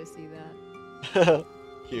pay to see that.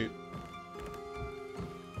 Cute.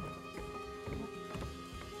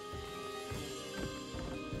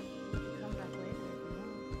 Come back later if you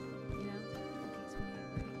want. You know, in case we need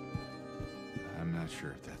a break. I'm not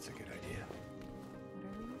sure if that's a good idea.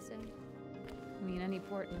 Whatever you say. I mean, any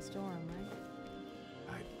port in a storm, right?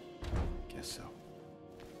 I guess so.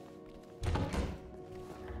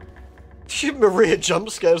 Maria jump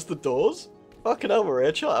scares the doors? Fucking hell,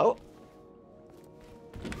 Maria, chill out.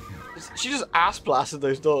 She just ass blasted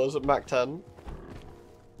those doors at Mach 10.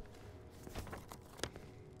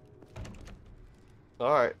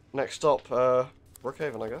 Alright, next stop,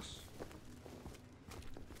 Brookhaven, I guess.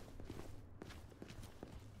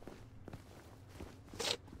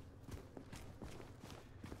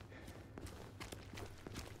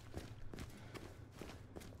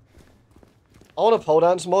 I want a pole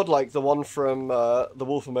dance mod like the one from The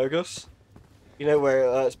Wolf Among Us. You know,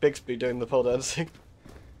 where it's Bixby doing the pole dancing.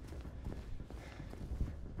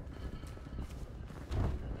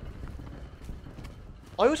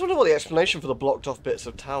 I always wonder what the explanation for the blocked off bits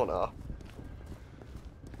of town are.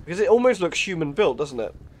 Because it almost looks human built, doesn't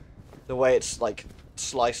it? The way it's, like,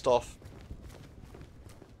 sliced off.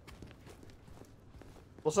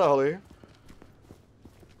 What's that, Holly?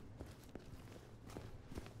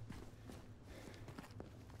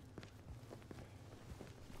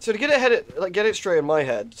 So to get it straight in my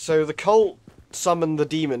head, so the cult summoned the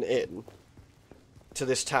demon in to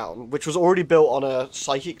this town, which was already built on a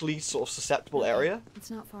psychically sort of susceptible area. It's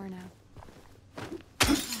not far now.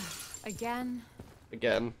 Again?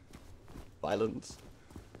 Again. Violence.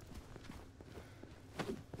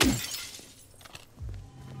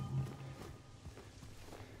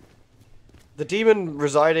 The demon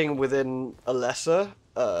residing within Alessa,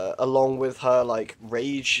 along with her, like,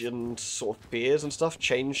 rage and sort of fears and stuff,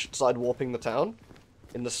 started warping the town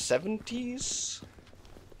in the 70s?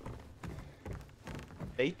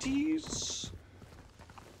 80s?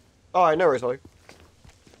 Alright, no worries, Molly.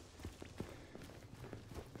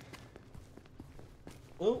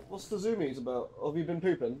 Oh, what's the zoomies about? Have you been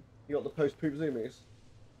pooping? You got the post-poop zoomies?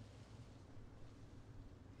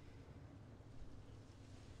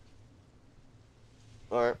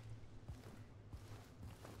 Alright.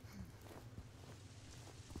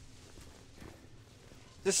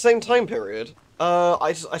 This same time period?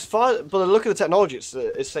 As far, but look at the technology, it's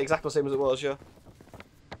exactly the same as it was, yeah.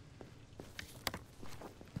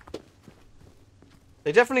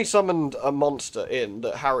 They definitely summoned a monster in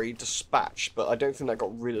that Harry dispatched, but I don't think that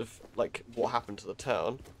got rid of, like, what happened to the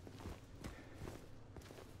town.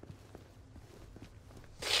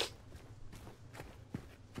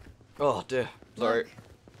 Oh dear, sorry. Look,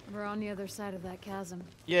 we're on the other side of that chasm.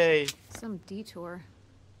 Yay. Some detour.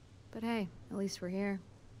 But hey, at least we're here.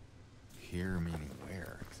 Here meaning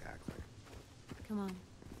where, exactly? Come on,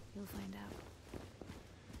 you'll find out.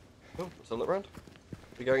 Oh, let's have a look around.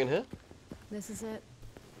 We going in here? This is it.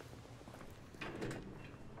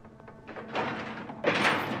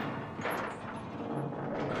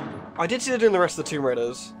 I did see they're doing the rest of the Tomb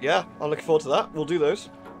Raiders. Yeah, I'm looking forward to that. We'll do those.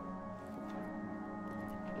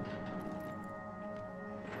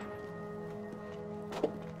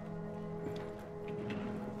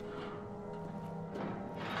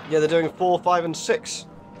 Yeah, they're doing 4, 5, and 6.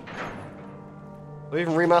 They're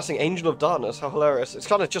even remastering Angel of Darkness. How hilarious. It's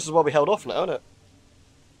kind of just as well we held off now, isn't it?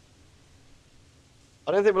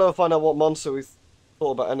 I don't think we'll ever find out what monster we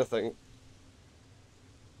thought about anything.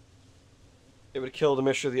 It would kill the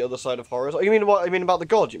mystery of the other side of horrors. Oh, you mean what? You mean about the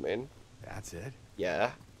god, you mean? That's it?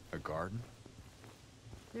 Yeah. A garden?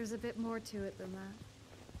 There's a bit more to it than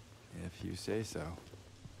that. If you say so.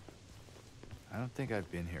 I don't think I've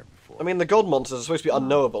been here before. I mean, the god monsters are supposed to be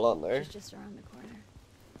unknowable, aren't they? She's just around the corner.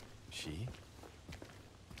 She?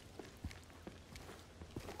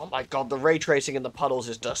 Oh my god, the ray tracing in the puddles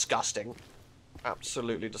is disgusting.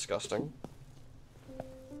 Absolutely disgusting.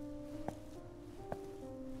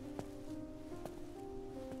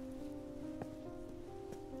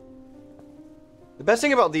 The best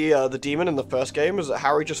thing about the demon in the first game is that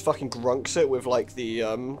Harry just fucking grunks it with like the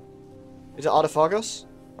is it Artifagus?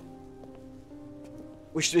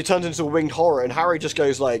 Which it turns into a winged horror, and Harry just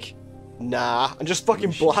goes like, nah, and just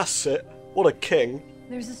fucking blasts it. What a king.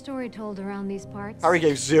 There's a story told around these parts. Harry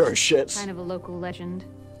gave zero shits. Kind of a local legend.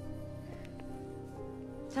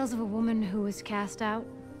 Tells of a woman who was cast out,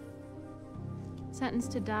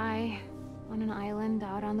 sentenced to die on an island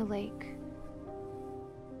out on the lake.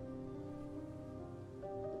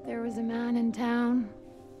 There was a man in town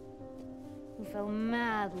who fell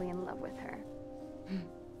madly in love with her.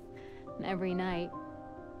 And every night,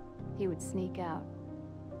 he would sneak out,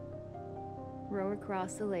 row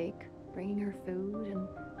across the lake, bringing her food and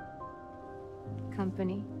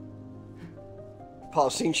company. Part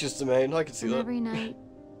of Cinch's domain, I can see And that. every night,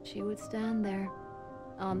 she would stand there,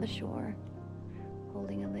 on the shore,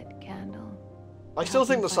 holding a lit candle. I still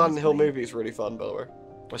think the Find Silent his Hill way. movie is really fun, by the way.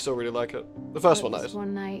 I still really like it. The first But one, that this is.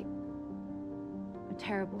 one night, a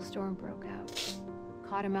terrible storm broke out.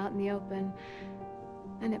 Caught him out in the open,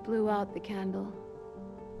 and it blew out the candle.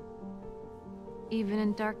 Even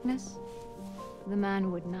in darkness, the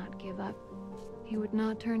man would not give up. He would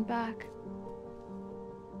not turn back.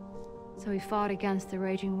 So he fought against the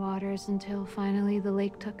raging waters until finally the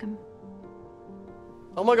lake took him.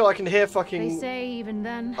 Oh my god, I can hear They fucking... say even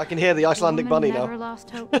then, I can hear the Icelandic the bunny woman never now. lost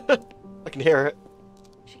hope. I can hear it.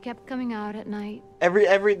 She kept coming out at night,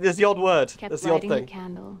 There's the odd word. kept There's the odd lighting the thing.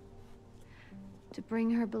 candle to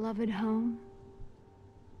bring her beloved home,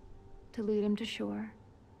 to lead him to shore.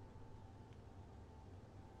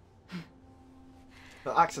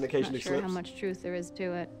 The accent occasionally Not sure how slips. much truth there is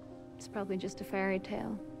to it. It's probably just a fairy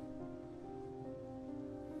tale.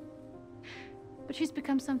 But she's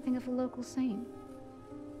become something of a local saint.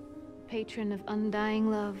 Patron of undying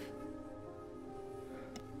love.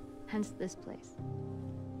 Hence this place.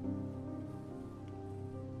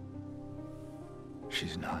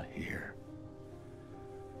 She's not here.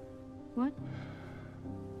 What?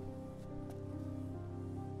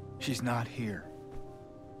 She's not here.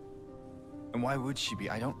 And why would she be?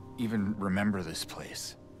 I don't even remember this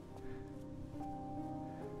place.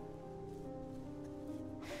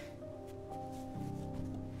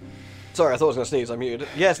 Sorry, I thought I was gonna sneeze. I muted it.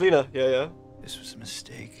 Yes, Lena. Yeah, yeah. This was a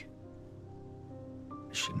mistake.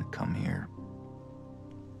 I shouldn't have come here.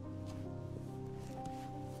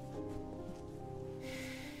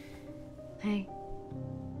 Hey.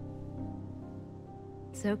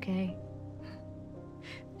 It's okay.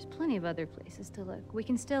 There's plenty of other places to look. We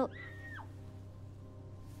can still...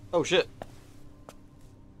 Oh shit.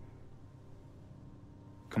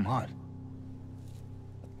 Come on.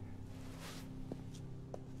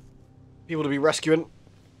 People to be rescuing.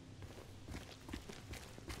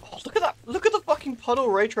 Oh, look at that. Look at the fucking puddle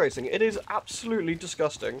ray tracing. It is absolutely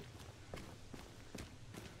disgusting.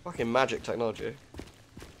 Fucking magic technology.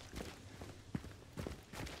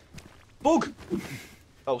 Bug!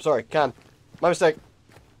 Oh, sorry. Can. My mistake.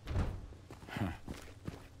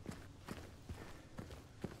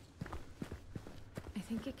 I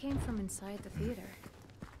think it came from inside the theater.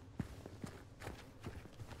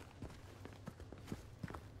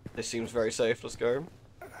 This seems very safe. Let's go.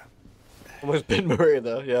 Almost been Maria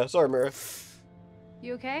there. Yeah, sorry, Maria.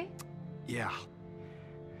 You okay? Yeah.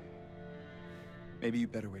 Maybe you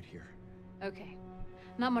better wait here. Okay.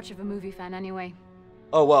 Not much of a movie fan anyway.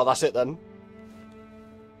 Oh, well, that's it then.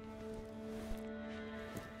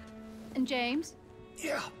 And James,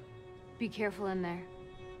 Yeah. be careful in there.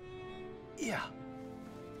 Yeah.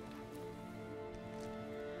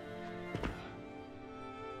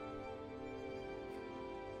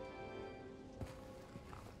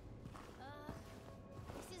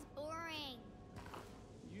 This is boring.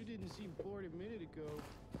 You didn't getting bored a minute ago,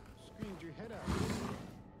 screamed your head out.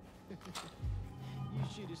 You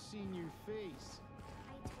should have seen your face.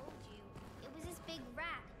 I told you. It was this big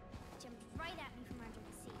rat. Jumped right at me from under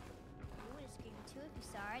the seat. You would have screamed too if you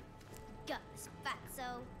saw it. Gutless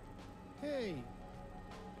fatso. Hey,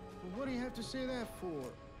 well, what do you have to say that for?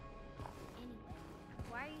 Anyway,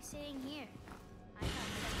 why are you sitting here? I thought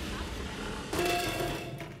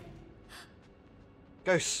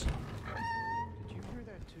Ghosts. Did you hear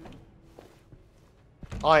that too?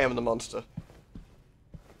 I am the monster.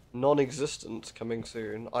 Non-existent coming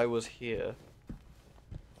soon. I was here.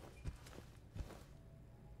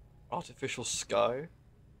 Artificial sky.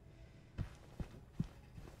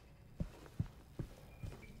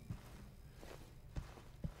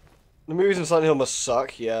 The movies in Silent Hill must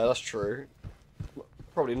suck. Yeah, that's true.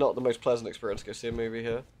 Probably not the most pleasant experience to go see a movie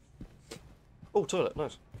here. Oh, toilet.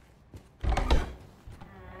 Nice.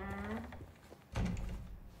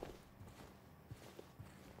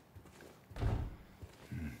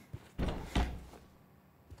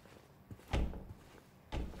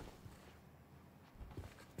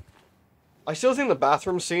 I still think the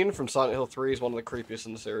bathroom scene from Silent Hill 3 is one of the creepiest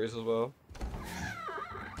in the series as well.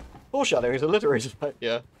 Foreshadowing is alliterated, but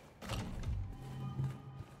yeah.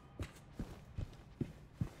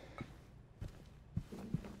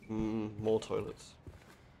 More toilets.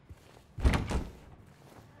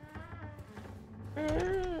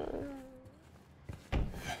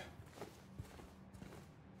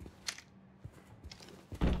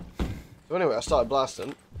 So anyway, I started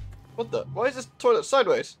blasting. What the? Why is this toilet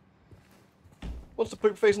sideways? What's the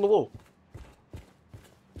poop facing the wall?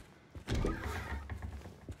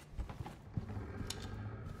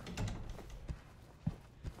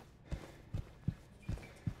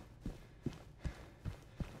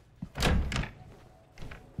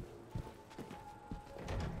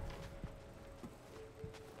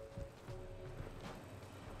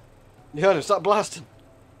 You heard him start blasting.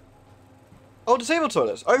 Oh, disabled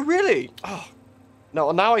toilets. Oh, really? Oh.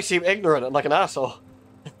 No, now I seem ignorant and like an asshole.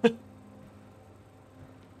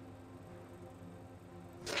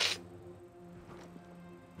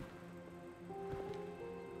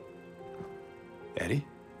 Eddie?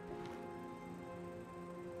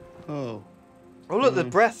 Oh. Oh, look, the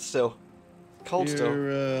breath still. Cold still.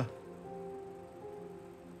 You're,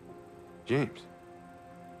 James.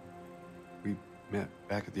 We met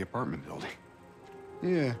back at the apartment building.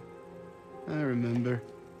 yeah, I remember.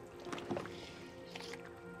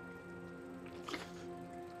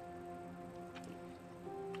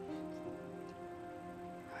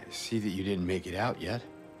 I see that you didn't make it out yet.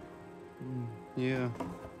 Yeah.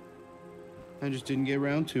 I just didn't get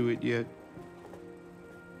around to it yet.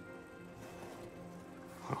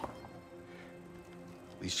 Well,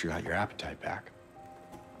 at least you got your appetite back.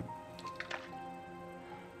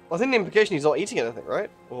 I think the implication he's not eating anything,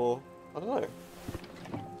 right? Or, I don't know.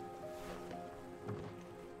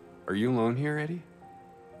 Are you alone here, Eddie?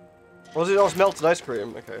 Or was it just melted ice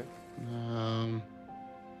cream? Okay.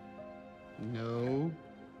 No.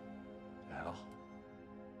 Well,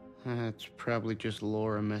 That's probably just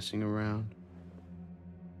Laura messing around.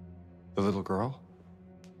 the little girl?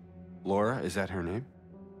 Laura, is that her name?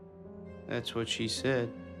 That's what she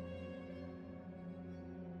said.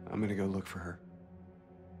 I'm gonna go look for her.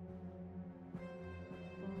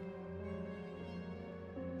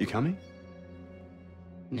 You coming?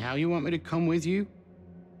 Now you want me to come with you?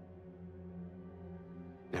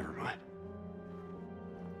 Never mind.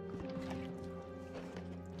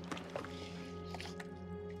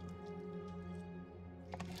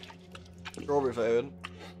 Strawberry flavored.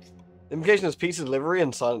 The implication is pizza delivery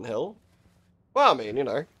in Silent Hill. Well, I mean, you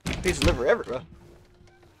know, pizza delivery everywhere.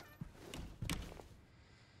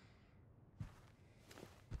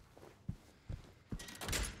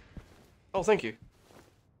 Oh, thank you.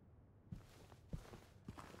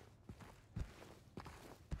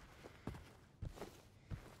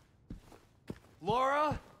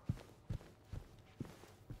 Laura?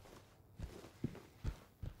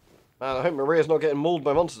 Man, I hope Maria's not getting mauled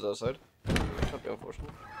by monsters outside. That'd be unfortunate.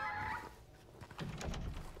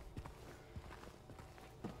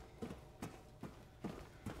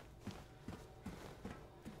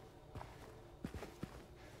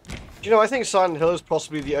 Do you know, I think Silent Hill is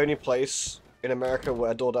possibly the only place in America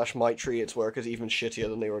where DoorDash might treat its workers even shittier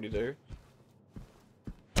than they already do.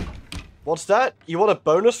 What's that? You want a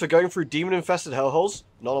bonus for going through demon-infested hellholes?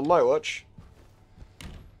 Not on my watch.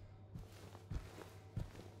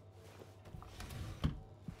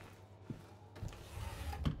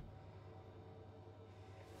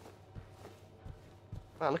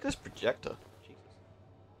 Man, look at this projector. Jesus.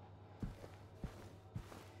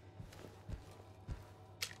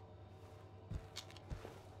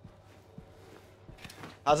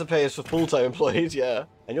 Hazard pay is for full-time employees, yeah.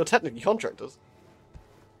 And you're technically contractors.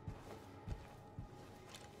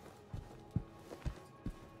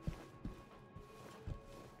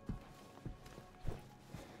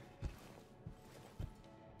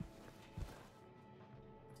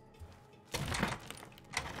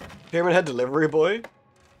 Pyramid Head delivery boy?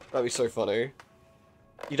 That'd be so funny.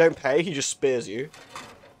 You don't pay, he just spears you.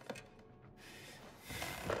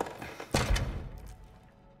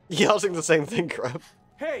 Yeah, I was thinking the same thing, crap.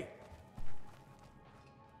 Hey!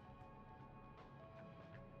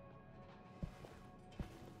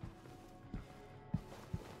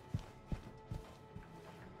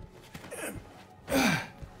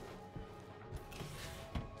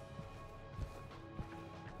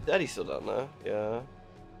 Eddie's still down there, yeah.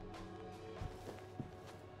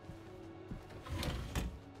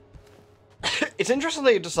 It's interesting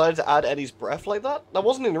that you decided to add Eddie's breath like that. That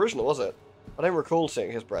wasn't in the original, was it? I don't recall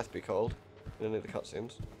seeing his breath be cold in any of the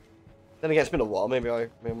cutscenes. Then again, it's been a while. Maybe I'm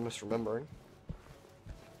misremembering.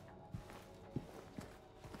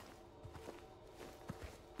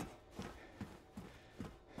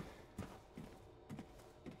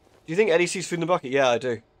 Do you think Eddie sees food in the bucket? Yeah, I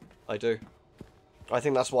do. I do. I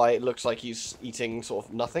think that's why it looks like he's eating sort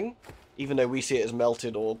of nothing, even though we see it as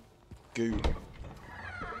melted or goo.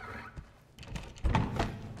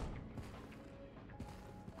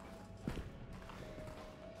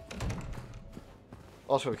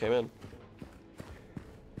 Oh, that's where we came in.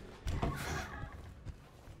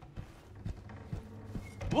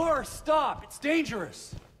 Laura, stop! It's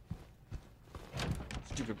dangerous!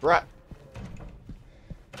 Stupid brat.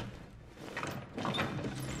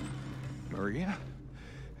 Maria?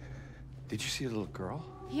 Did you see the little girl?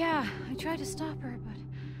 Yeah, I tried to stop her, but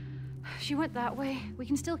she went that way. We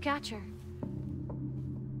can still catch her.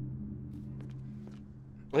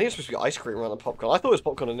 I think it's supposed to be ice cream around the popcorn. I thought it was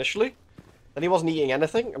popcorn initially. Then he wasn't eating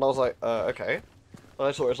anything, and I was like, okay. And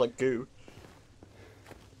I thought it was like goo.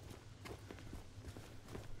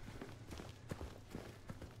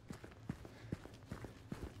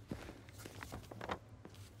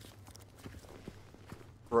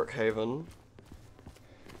 Brookhaven.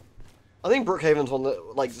 I think Brookhaven's one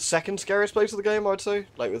that, like, the second scariest place of the game, I'd say.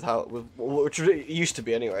 Like, with how, which it used to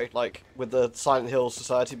be anyway. Like, with the Silent Hill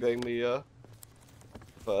Society being the,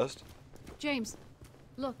 first. James,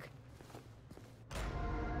 look.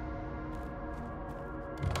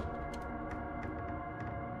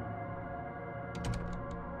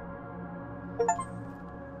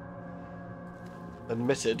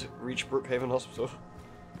 Admitted. Reach Brookhaven Hospital.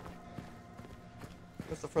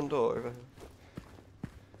 Where's the front door over here?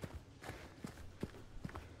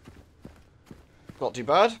 Not too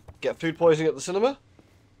bad. Get food poisoning at the cinema.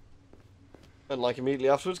 And like immediately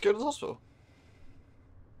afterwards go to the hospital.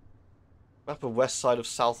 Map of west side of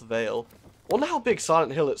South Vale. I wonder how big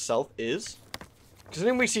Silent Hill itself is. Because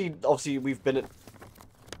then we see, obviously we're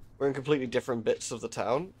in completely different bits of the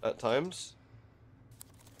town at times.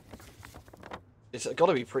 It's got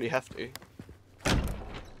to be pretty hefty.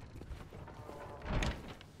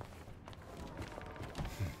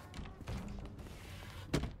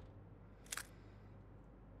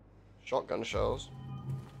 Shotgun shells.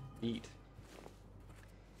 Neat.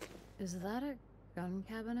 Is that a gun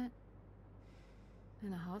cabinet?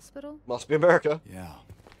 In a hospital? Must be America. Yeah,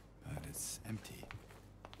 but it's empty.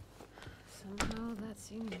 Somehow that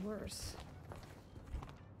seems worse.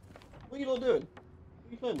 What are you all doing? What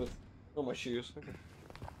are you playing with? Oh, my shoes. Okay.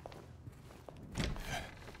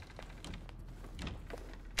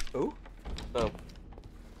 Oh? No.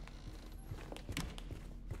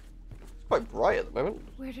 It's quite bright at the moment.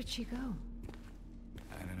 Where did she go?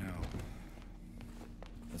 I don't know.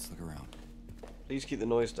 Let's look around. Please keep the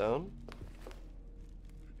noise down.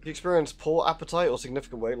 If you experience poor appetite or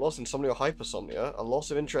significant weight loss, insomnia or hypersomnia, a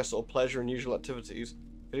loss of interest or pleasure in usual activities,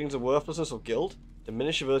 feelings of worthlessness or guilt,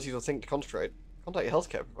 diminished ability to think to concentrate, contact your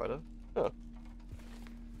healthcare provider. Huh.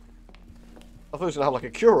 I thought it was going to have like a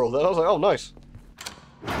cure-all then. I was like, oh, nice.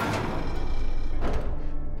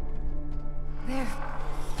 There.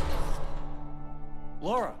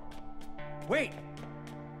 Laura! Wait!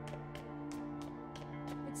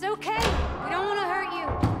 It's okay. We don't want to hurt you.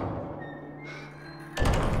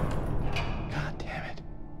 God damn it.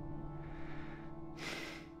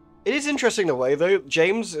 It is interesting in a way, though.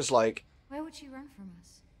 James is like... Why would she run from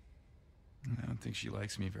us? I don't think she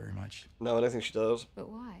likes me very much. No, I don't think she does. But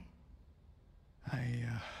why? I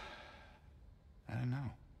don't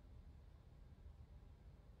know.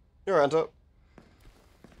 Your hand up.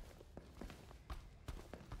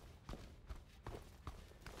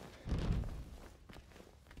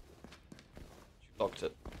 She locked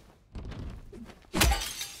it.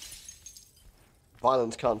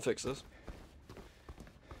 Violence can't fix this.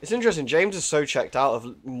 It's interesting, James is so checked out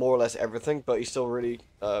of more or less everything, but he still really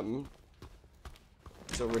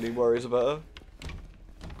worries about her.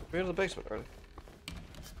 We're in the basement already.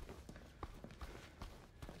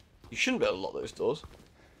 You shouldn't be able to lock those doors.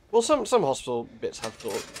 Well, some hospital bits have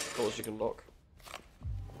doors you can lock.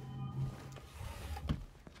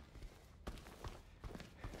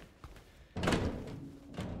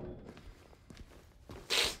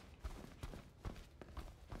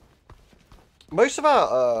 Most of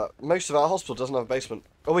our hospital doesn't have a basement.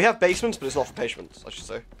 Well, we have basements, but it's not for patients, I should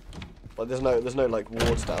say. Like there's no like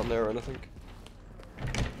wards down there or anything.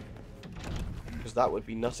 Because that would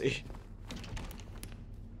be nutty.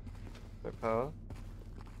 No power.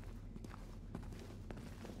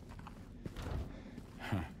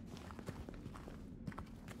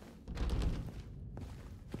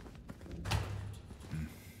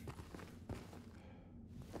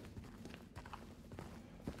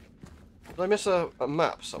 Did I miss a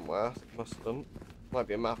map somewhere? Must have done. Might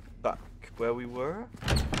be a map back where we were.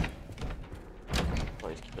 I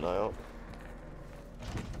need to keep an eye out.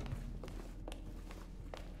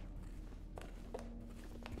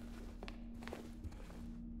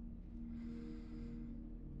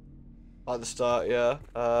 At the start, yeah.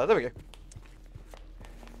 There we go.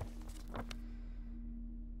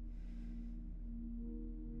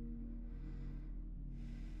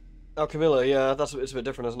 Oh, Camilla, yeah, it's a bit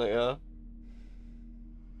different, isn't it? Yeah.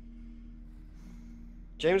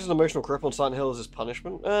 James is an emotional cripple on Silent Hill as his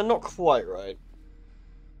punishment? Not quite right.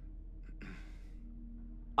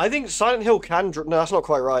 I think Silent Hill can... No, that's not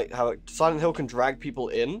quite right. How Silent Hill can drag people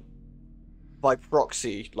in by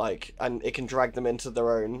proxy, like, and it can drag them into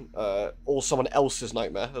their own, or someone else's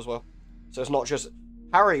nightmare as well. So it's not just...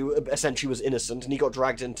 Harry essentially was innocent, and he got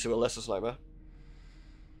dragged into Alyssa's nightmare.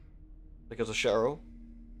 Because of Cheryl.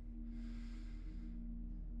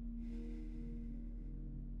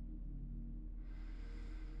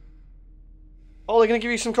 Oh, they're gonna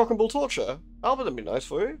give you some cock and bull torture? Oh, that'd be nice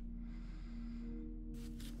for you.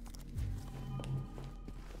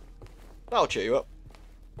 That'll cheer you up.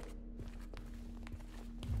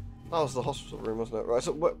 That was the hospital room, wasn't it? Right,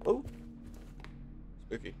 so what? Oh,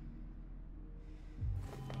 spooky.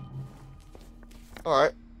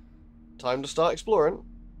 Alright. Time to start exploring.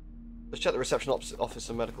 Let's check the reception office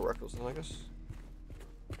and medical records then, I guess.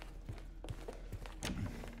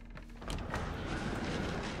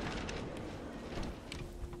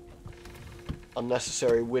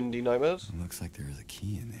 Unnecessary windy nightmares. It looks like there is a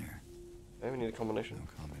key in there. Okay, we need a combination. No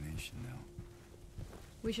combination, though.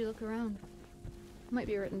 We should look around. Might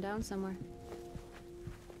be written down somewhere.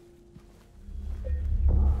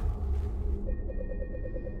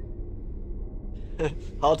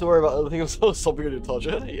 Hard to worry about other things until something in your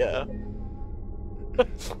torture. Yeah.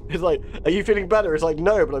 It's like, are you feeling better? It's like,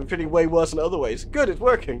 no, but I'm feeling way worse in other ways. Good, it's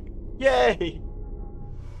working. Yay!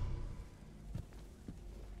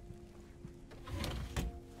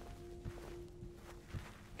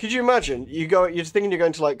 Could you imagine? You're thinking you're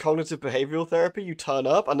going to like cognitive behavioral therapy. You turn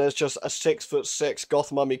up and there's just a 6'6"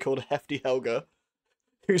 goth mummy called Hefty Helga,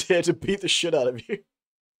 who's here to beat the shit out of you.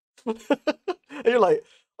 And you're like,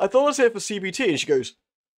 I thought I was here for CBT, and she goes,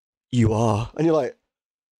 "You are," and you're like,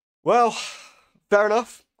 well, fair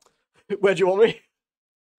enough. Where do you want me?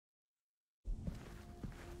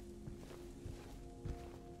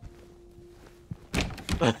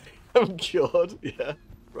 I'm cured. Yeah,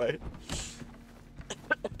 right.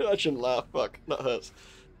 I shouldn't laugh. Fuck, that hurts.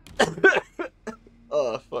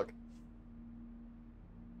 Oh, fuck.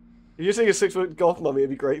 If you're seeing a 6-foot golf mummy, it'd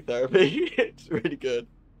be great therapy. It's really good.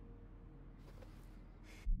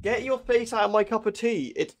 Get your face out of my cup of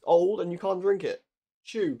tea. It's old and you can't drink it.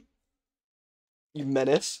 Chew. You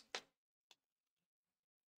menace.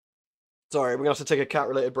 Sorry, we're gonna have to take a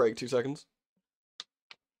cat-related break. 2 seconds.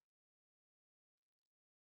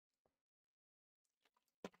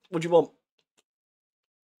 What do you want?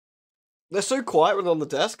 They're so quiet when they're on the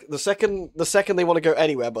desk. The second they want to go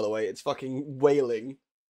anywhere, by the way, it's fucking wailing.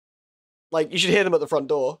 Like, you should hear them at the front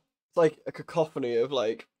door. It's like a cacophony of,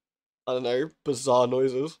 like, I don't know, bizarre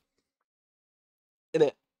noises.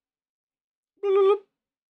 Innit?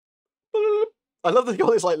 I love that they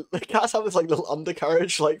got this, like, the cats have this, like, little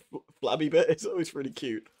undercarriage, like, flabby bit. It's always really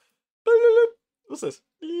cute. What's this?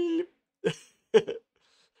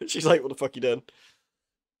 She's like, what the fuck you doing?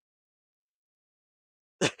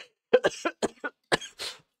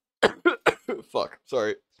 Fuck,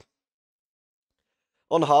 sorry.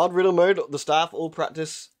 On hard riddle mode, the staff all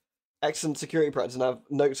practice excellent security practice and have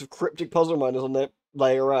notes of cryptic puzzle reminders on their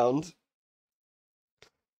lay around.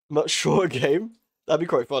 Much shorter game. That'd be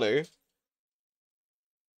quite funny.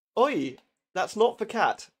 Oi! That's not for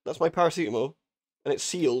cat. That's my paracetamol. And it's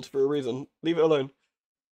sealed for a reason. Leave it alone.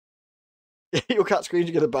 Your cat screams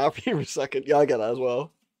you get a bathroom in a second. Yeah, I get that as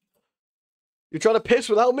well. You're trying to piss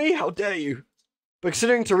without me? How dare you? But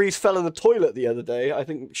considering Therese fell in the toilet the other day, I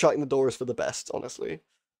think shutting the door is for the best, honestly.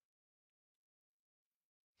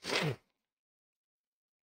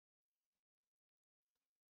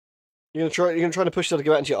 You're gonna try to push her to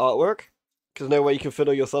go out into your artwork? Because no way you can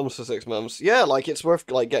fiddle your thumbs for 6 months. Yeah, like, it's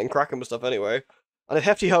worth, like, getting cracking with stuff anyway. And if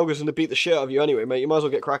Hefty Helga's gonna beat the shit out of you anyway, mate, you might as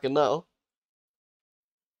well get cracking now.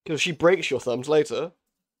 Because if she breaks your thumbs later...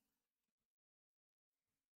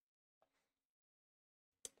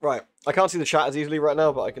 Right, I can't see the chat as easily right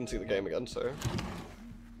now, but I can see the game again, so...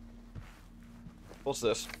 What's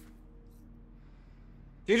this?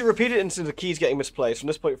 Due to repeated instances of keys getting misplaced, from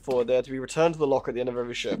this point forward, they are to be returned to the locker at the end of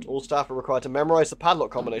every shift. All staff are required to memorize the padlock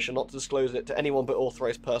combination, not to disclose it to anyone but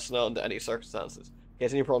authorized personnel under any circumstances. In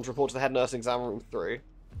case any problems, report to the head nurse in exam room 3.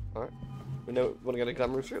 Alright. We want to go to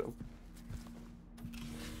exam room 3 then.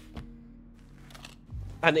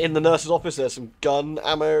 And in the nurse's office, there's some gun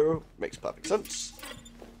ammo. Makes perfect sense.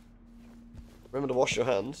 Remember to wash your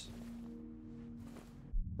hands.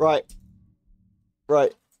 Right.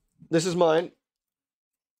 Right. This is mine.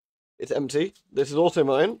 It's empty. This is also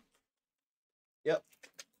mine. Yep.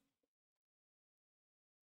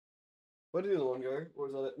 Where did the other one go? Or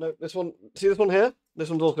is that it? No, this one. See this one here? This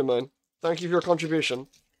one's also mine. Thank you for your contribution.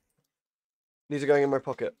 These are going in my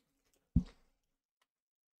pocket.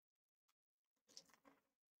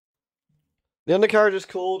 The undercarriage is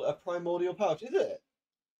called a primordial pouch. Is it?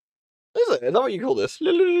 Is it? Is that what you call this?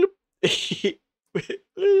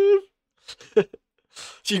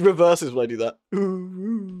 She reverses when I do that.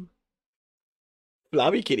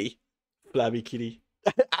 Flabby kitty. Flabby kitty.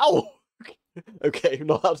 Ow! Okay, I'm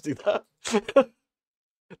not allowed to do that.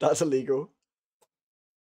 That's illegal.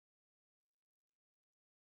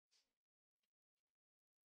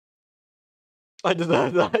 I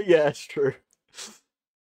deserve that. Yeah, it's true.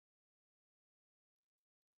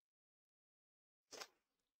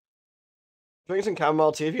 Drink some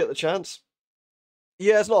chamomile tea if you get the chance.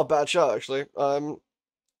 Yeah, it's not a bad shot, actually. Oh, do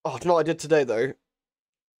you know what I did today, though?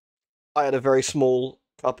 I had a very small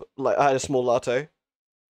cup, like, I had a small latte.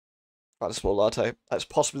 I had a small latte. That's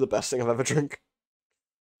possibly the best thing I've ever drank.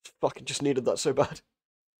 Fucking just needed that so bad.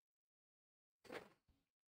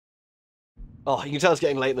 Oh, you can tell it's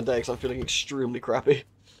getting late in the day because I'm feeling extremely crappy.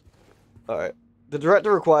 Alright. The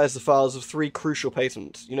director requires the files of 3 crucial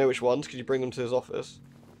patents. You know which ones? Could you bring them to his office?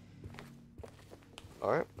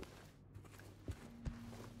 Alright.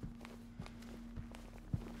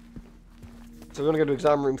 So we're gonna go to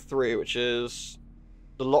exam room 3, which is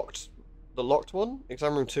the locked one.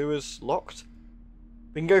 Exam room 2 is locked.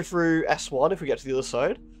 We can go through S1 if we get to the other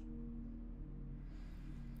side.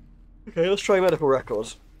 Okay, let's try medical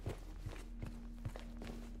records.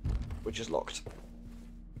 Which is locked.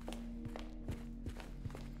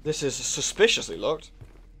 This is suspiciously locked.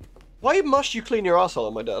 Why must you clean your asshole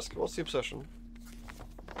on my desk? What's the obsession?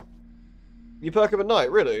 You perk up at night,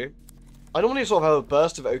 really? I normally sort of have a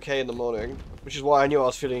burst of okay in the morning, which is why I knew I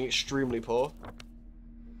was feeling extremely poor.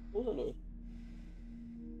 What was that noise?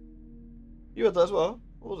 You had that as well?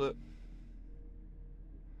 What was it?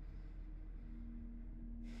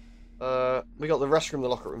 We got the restroom and the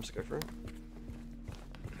locker rooms to go through.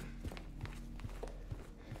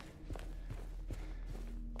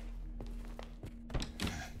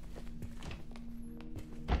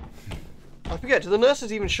 I forget, do the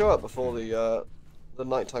nurses even show up before the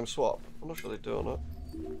nighttime swap? I'm not sure they do or not.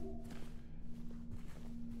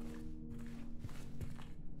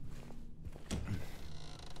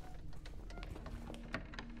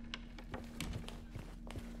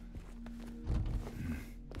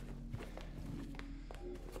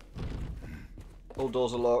 All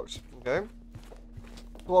doors are locked. Okay.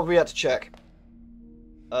 What have we had to check?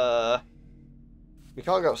 We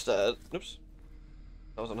can't go upstairs. Oops.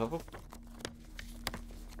 That was unhelpful.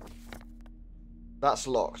 That's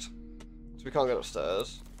locked. So we can't get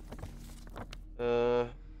upstairs. I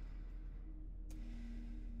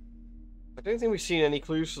don't think we've seen any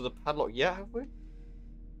clues to the padlock yet, have we?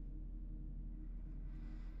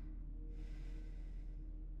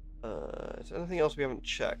 Is there anything else we haven't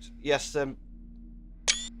checked? Yes, I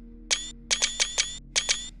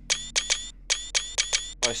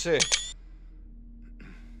see.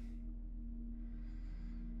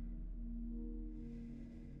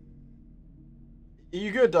 Are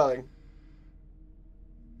you good, darling?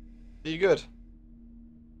 Are you good?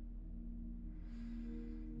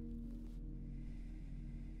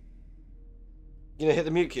 You gonna hit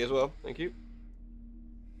the mute key as well? Thank you.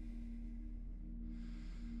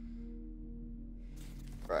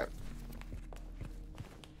 Right.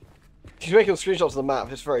 She's making screenshots of the map.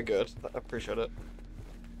 It's very good. I appreciate it.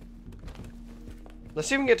 Let's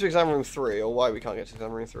see if we can get to exam room 3, or why we can't get to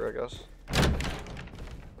exam room 3, I guess.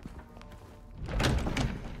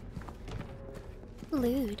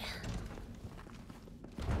 Lewd.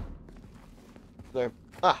 No.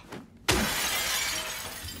 Ah!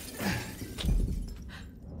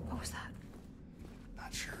 What was that?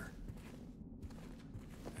 Not sure.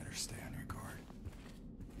 Better stay on your guard.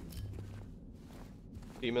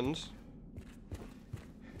 Demons.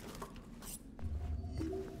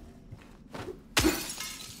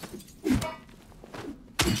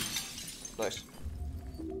 Nice.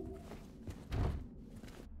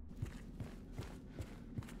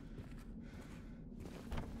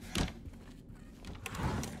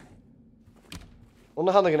 I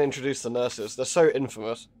wonder how they're going to introduce the nurses. They're so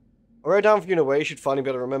infamous. I wrote down for you in a way you should finally be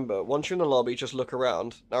able to remember. Once you're in the lobby, just look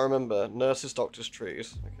around. Now remember, nurses, doctors,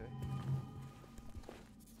 trees. Okay.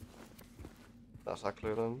 That's our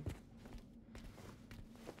clue then.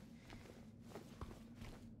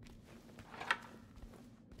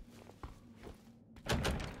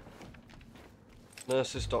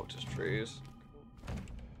 Nurses, doctors, trees.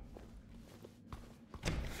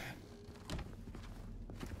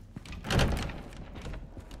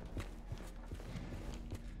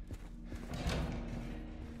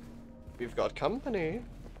 We've got company.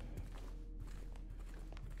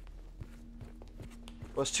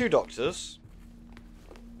 Well, there's 2 doctors.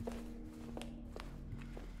 So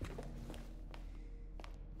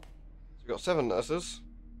we've got 7 nurses.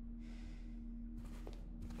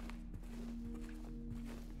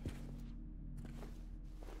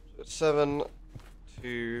 So it's 7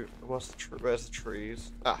 to... Where's the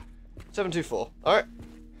trees? Ah, 724. Alright.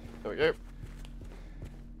 There we go.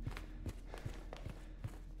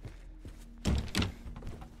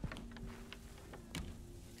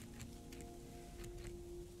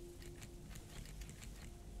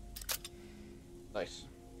 Nice.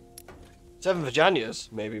 7 Virginias,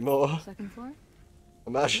 maybe more. Second floor?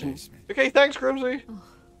 Imagine. Okay, thanks, Grimsy. Oh,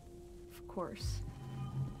 of course.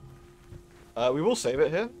 We will save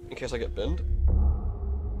it here, in case I get binned.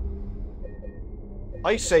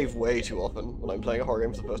 I save way too often when I'm playing a horror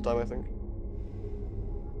game for the first time, I think.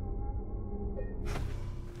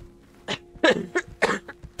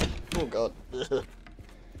 Oh god. Jesus.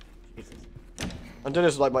 I'm doing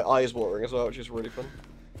this with like my eyes watering as well, which is really fun.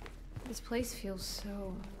 This place feels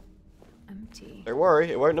so empty. Don't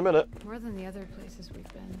worry, it won't in a minute. More than the other places we've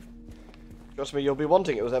been. Trust me, you'll be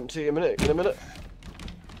wanting it was empty in a minute.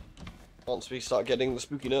 Once we start getting the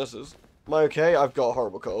spooky nurses. Am I okay? I've got a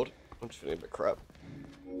horrible cold. I'm just feeling a bit crap.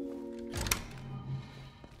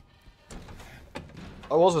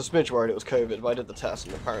 I was a smidge worried it was COVID, but I did the test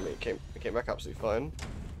and apparently it came back absolutely fine.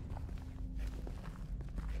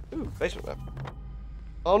 Ooh, basement map.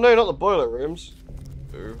 Oh no, not the boiler rooms.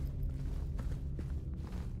 Ooh.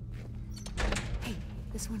 Hey,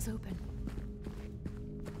 this one's open.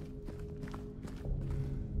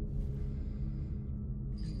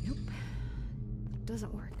 Nope.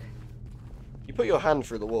 Doesn't work. You put your hand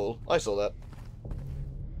through the wall. I saw that.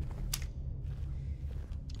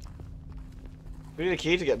 We need a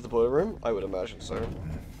key to get to the boiler room? I would imagine so.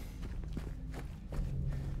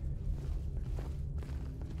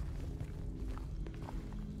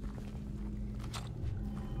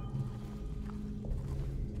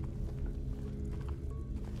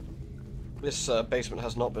 This basement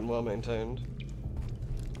has not been well maintained.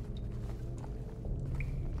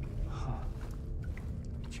 Huh.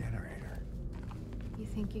 Generator. You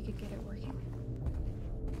think you could get it working?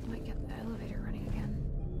 Might get the elevator running again.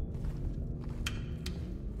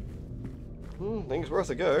 Think it's worth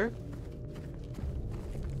a go.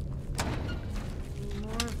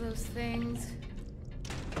 More of those things.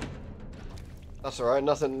 That's alright,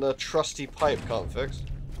 nothing the trusty pipe can't fix.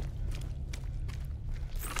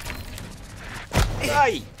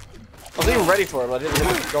 Hey! I wasn't even ready for him, I didn't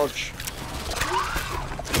even dodge.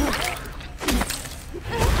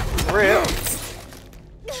 Real.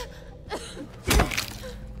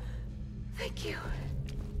 Thank you.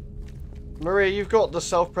 Maria, you've got the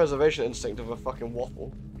self-preservation instinct of a fucking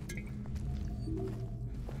waffle.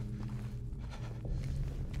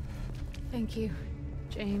 Thank you,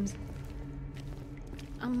 James.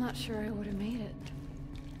 I'm not sure I would have made it.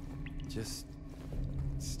 Just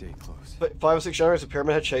stay close. But 5 or 6 generations of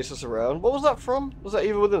Pyramid Head chase us around. What was that from? Was that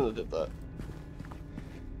Evil Within that did that?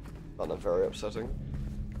 Oh, no, very upsetting.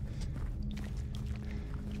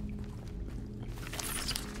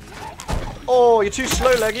 Oh, you're too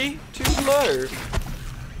slow, Leggy. Too slow.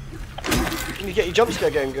 You need to get your jump scare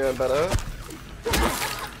game going better.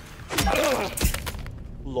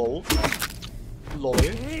 Lol.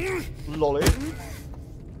 Lolly. Lolly.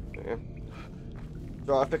 Yeah.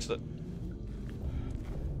 Right, I fixed it.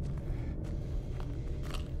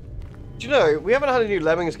 Do you know, we haven't had a new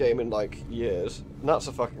Lemmings game in, like, years. And that's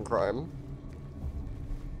a fucking crime.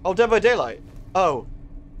 Oh, Dead by Daylight. Oh.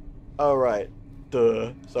 Oh, right.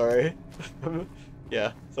 Duh. Sorry.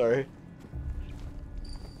 Yeah, sorry.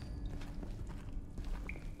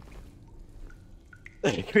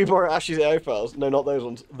 Can we borrow Ashley's AI files? No, not those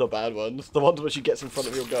ones. The bad ones. The ones where she gets in front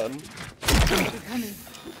of your gun.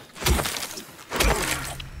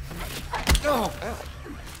 Oh.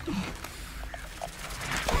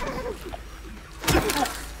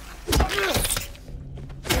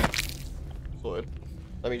 Sorted.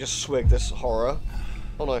 Let me just swig this horror.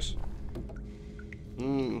 Oh, nice.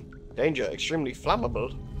 Danger. Extremely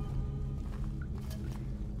flammable.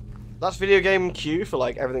 That's video game cue for,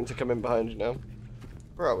 like, everything to come in behind you now.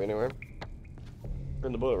 Where are we, anyway? We're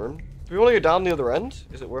in the bullet room. Do we want to go down the other end?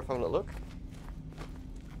 Is it worth having a look?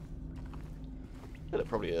 Yeah, it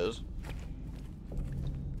probably is.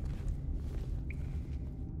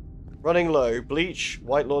 Running low. Bleach,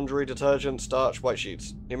 white laundry, detergent, starch, white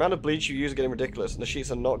sheets. The amount of bleach you use is getting ridiculous, and the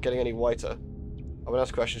sheets are not getting any whiter. I won't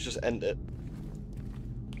ask questions, just end it.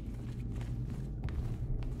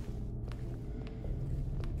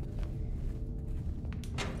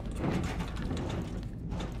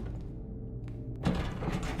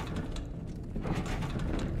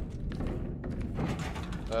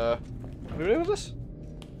 Are we doing with this?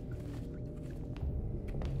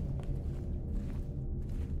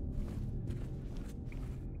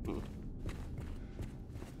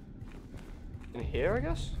 In here, I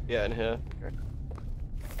guess? Yeah, in here. Okay.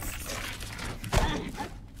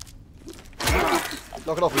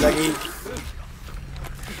 Knock it off, leggy.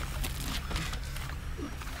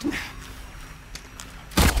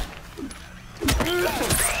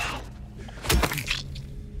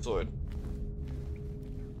 Sorted.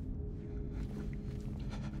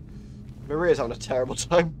 Maria's having a terrible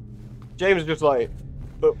time. James is just like,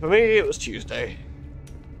 but for me, it was Tuesday.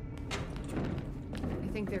 I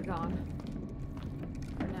think they're gone.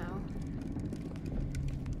 For now.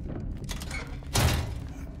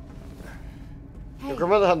 Your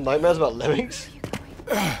grandmother had nightmares about lemmings?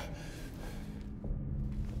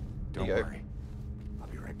 Don't you go. worry. I'll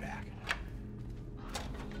be right back.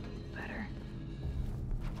 Better.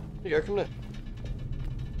 Here you go, come there.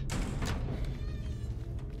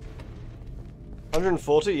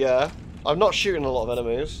 140, yeah. I'm not shooting a lot of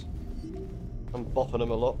enemies. I'm bopping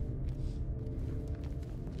them a lot.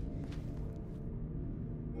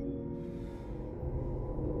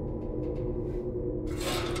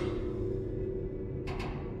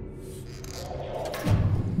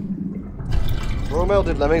 Royal Mail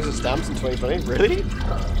did Lemmings and stamps in 2020? Really?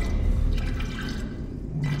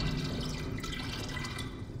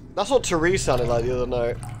 That's what Therese sounded like the other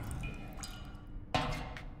night.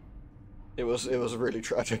 It was really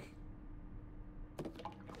tragic.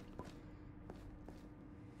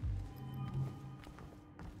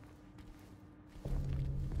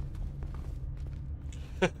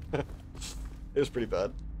 It was pretty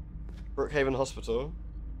bad. Brookhaven Hospital.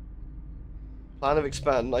 Plan of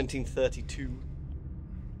expand 1932.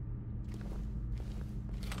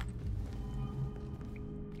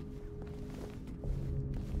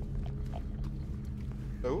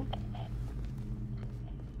 Oh.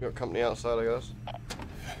 Got company outside, I guess.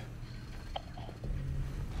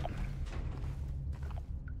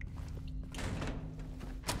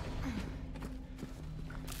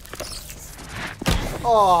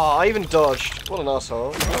 Oh, I even dodged. What an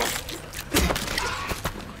asshole.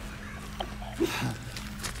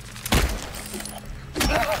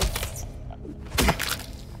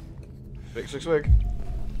 Swig, swig.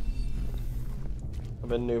 I've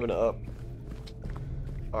been moving it up.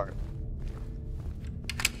 Alright.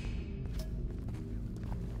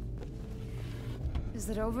 Is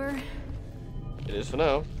it over? It is for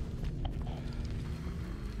now.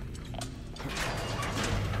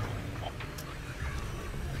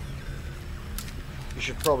 You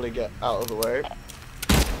should probably get out of the way.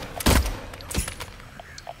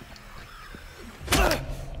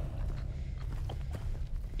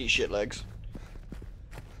 Eat shit legs.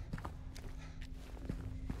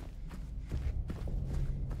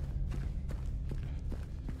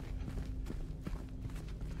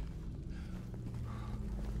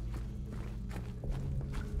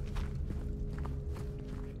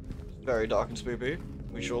 Very dark and spoopy.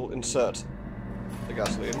 We shall insert the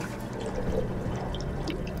gasoline.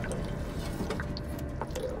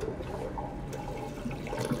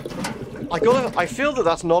 I feel that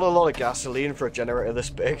that's not a lot of gasoline for a generator this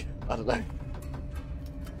big. I don't know.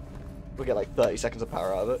 We'll get like 30 seconds of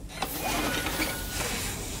power out of it.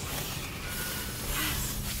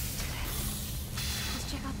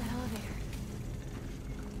 Let's check out that elevator.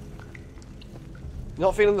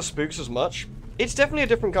 Not feeling the spooks as much. It's definitely a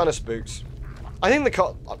different kind of spooks. I think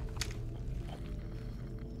the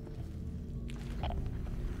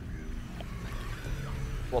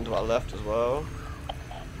one to our left as well.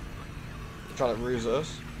 They're trying to ruse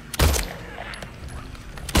us.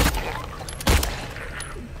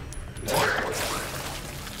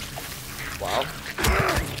 Wow.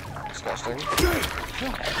 Disgusting.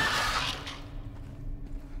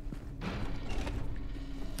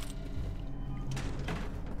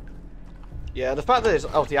 Yeah, the fact that it's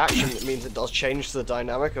of the action means it does change the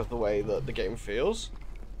dynamic of the way that the game feels.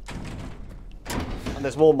 And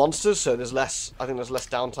there's more monsters, so there's less, I think there's less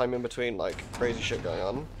downtime in between, like, crazy shit going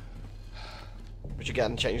on. Which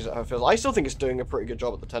again, changes how it feels. I still think it's doing a pretty good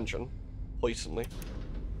job at the tension. Recently.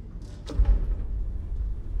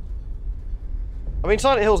 I mean,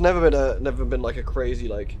 Silent Hill's never been like a crazy,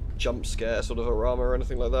 like, jump scare sort of a rama or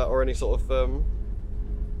anything like that, or any sort of,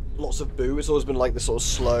 lots of boo. It's always been like this sort of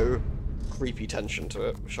slow, creepy tension to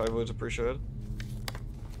it, which I've always appreciated.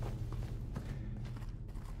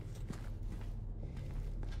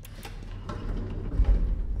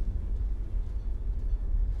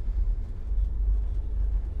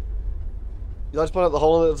 You like to point out the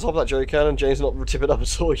hole at the top of that jerry can and James not tip it up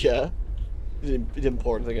at all, yeah? He didn't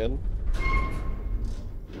pour anything in.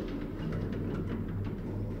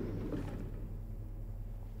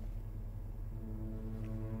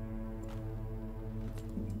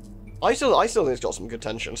 I still think it's got some good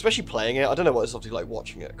tension, especially playing it. I don't know what it's obviously like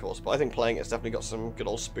watching it, of course, but I think playing it's definitely got some good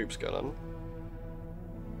old spoops going on.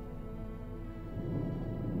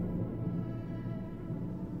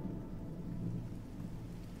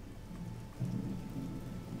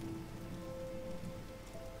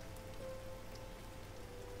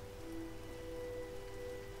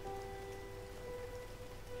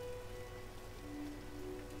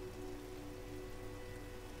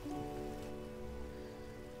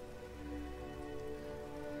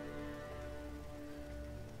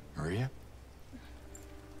 Maria?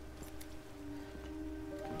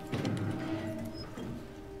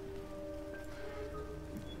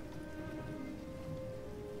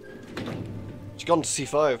 She's gone to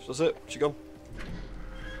C5, that's it. She's gone.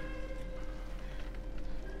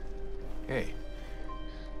 Hey.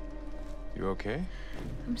 You okay?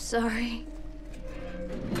 I'm sorry.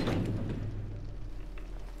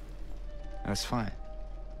 That's fine.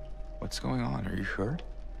 What's going on? Are you hurt?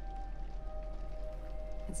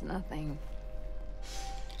 It's nothing.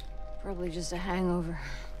 Probably just a hangover.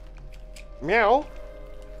 Meow.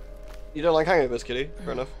 You don't like hangovers, kitty.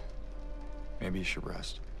 Fair enough. Maybe you should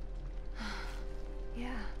rest.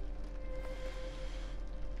 Yeah.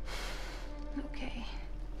 Okay.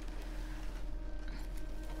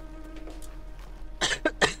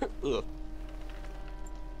 Ugh.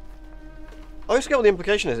 I always forget what the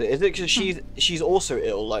implication is. Is it because she's also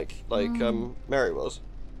ill, like Mary was?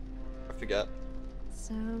 I forget.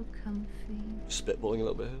 So comfy. Spitballing a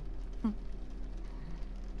little bit here.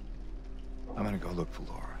 I'm gonna go look for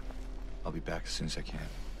Laura. I'll be back as soon as I can.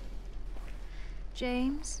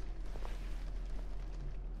 James?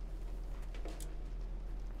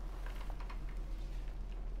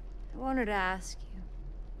 I wanted to ask you.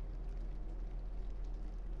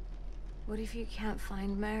 What if you can't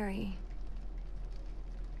find Mary?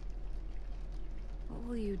 What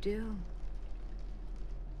will you do?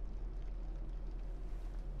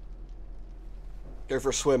 Go for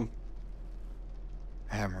a swim.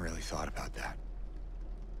 I haven't really thought about that.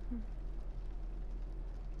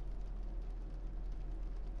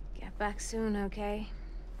 Get back soon, okay?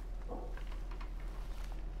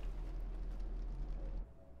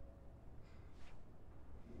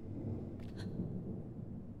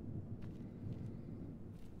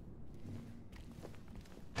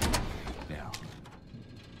 Now,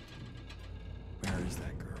 where is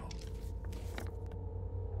that girl?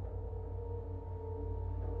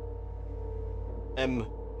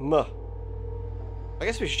 I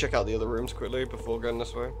guess we should check out the other rooms quickly before going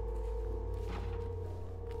this way.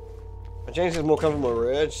 And James is more comfortable with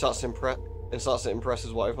Maria. She starts to impress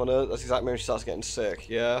his wife on her. That's exactly when she starts getting sick.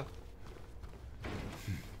 Yeah.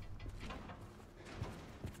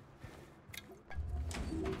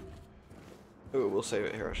 Ooh, we'll save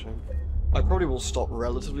it here actually. I probably will stop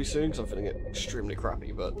relatively soon because I'm feeling extremely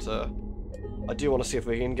crappy. But I do want to see if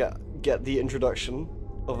we can get the introduction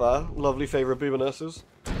of our lovely favourite boomer nurses.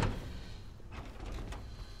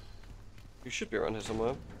 You should be around here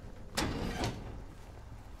somewhere.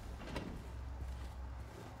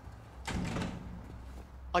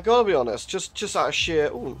 I gotta be honest, just out of sheer...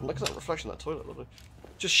 Ooh, look at that reflection of that toilet, lovely.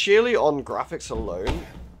 Just sheerly on graphics alone,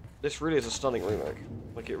 this really is a stunning remake.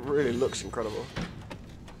 Like, it really looks incredible.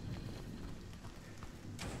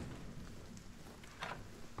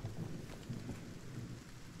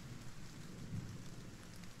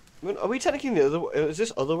 I mean, are we technically in the other... Is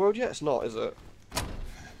this other world yet? It's not, is it? I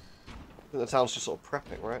think the town's just sort of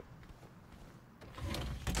prepping, right?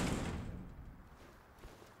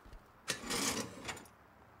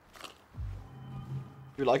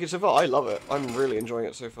 You like it so far? I love it. I'm really enjoying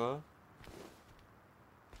it so far.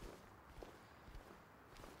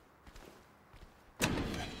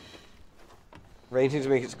 Rain seems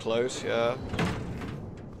to make it close, yeah.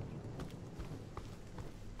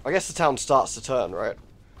 I guess the town starts to turn, right?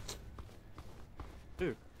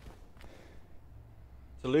 Ooh.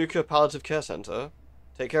 Toluca Palliative Care Center.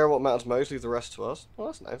 Take care of what matters most, leave the rest to us. Well,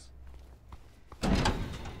 that's nice.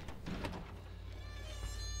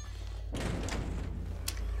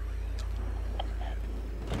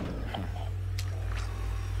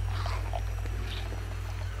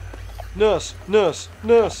 Nurse! Nurse!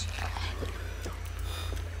 Nurse!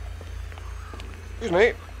 Excuse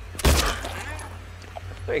me.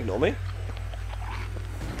 Don't ignore me.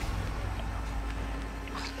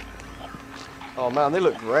 Oh man, they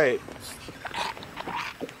look great.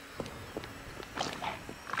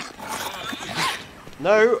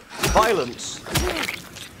 No violence.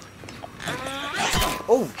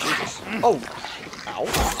 Oh, Jesus. Oh. Ow.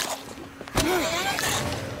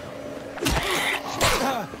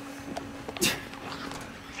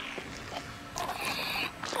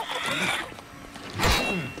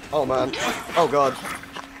 Oh man. Oh god.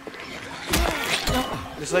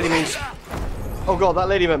 This lady means... Oh god, that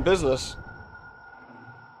lady meant business.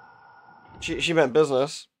 She meant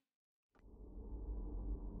business.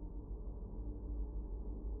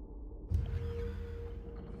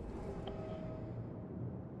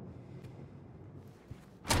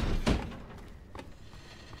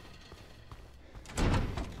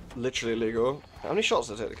 Literally illegal. How many shots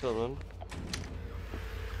does it take to kill him, man?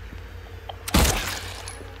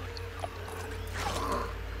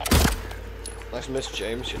 Nice miss,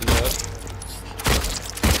 James, you nerd.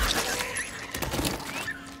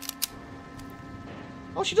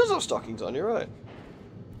 Oh, she does have stockings on, you're right.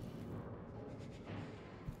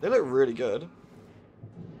 They look really good.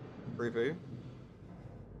 Creepy.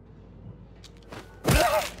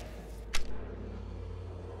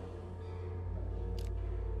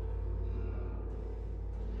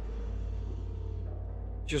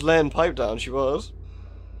 She was laying pipe down, she was.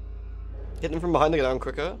 Hitting him from behind to get down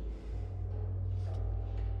quicker.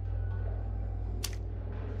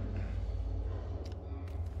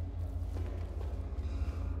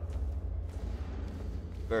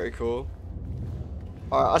 Very cool.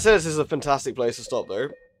 Alright, I said this is a fantastic place to stop though.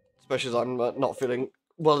 Especially as I'm not feeling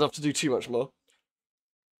well enough to do too much more.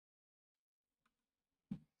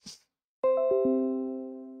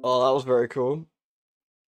 Oh, that was very cool.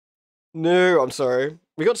 No, I'm sorry.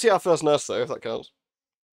 We got to see our first nurse though, if that counts.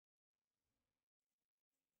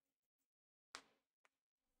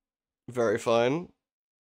 Very fine.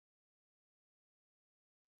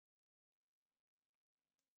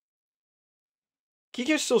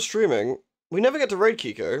 Kiko's still streaming. We never get to raid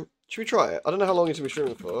Kiko. Should we try it? I don't know how long he's going to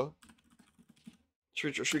be streaming for.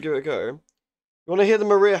 Should we give it a go? You want to hear the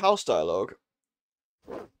Maria House dialogue?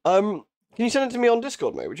 Can you send it to me on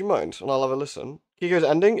Discord, mate? Would you mind? And I'll have a listen. Kiko's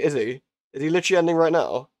ending? Is he? Is he literally ending right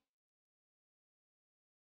now?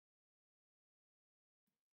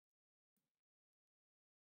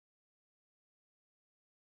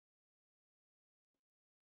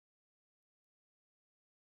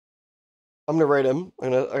 I'm gonna raid him.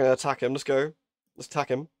 I'm gonna attack him. Let's go. Let's attack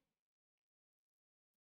him.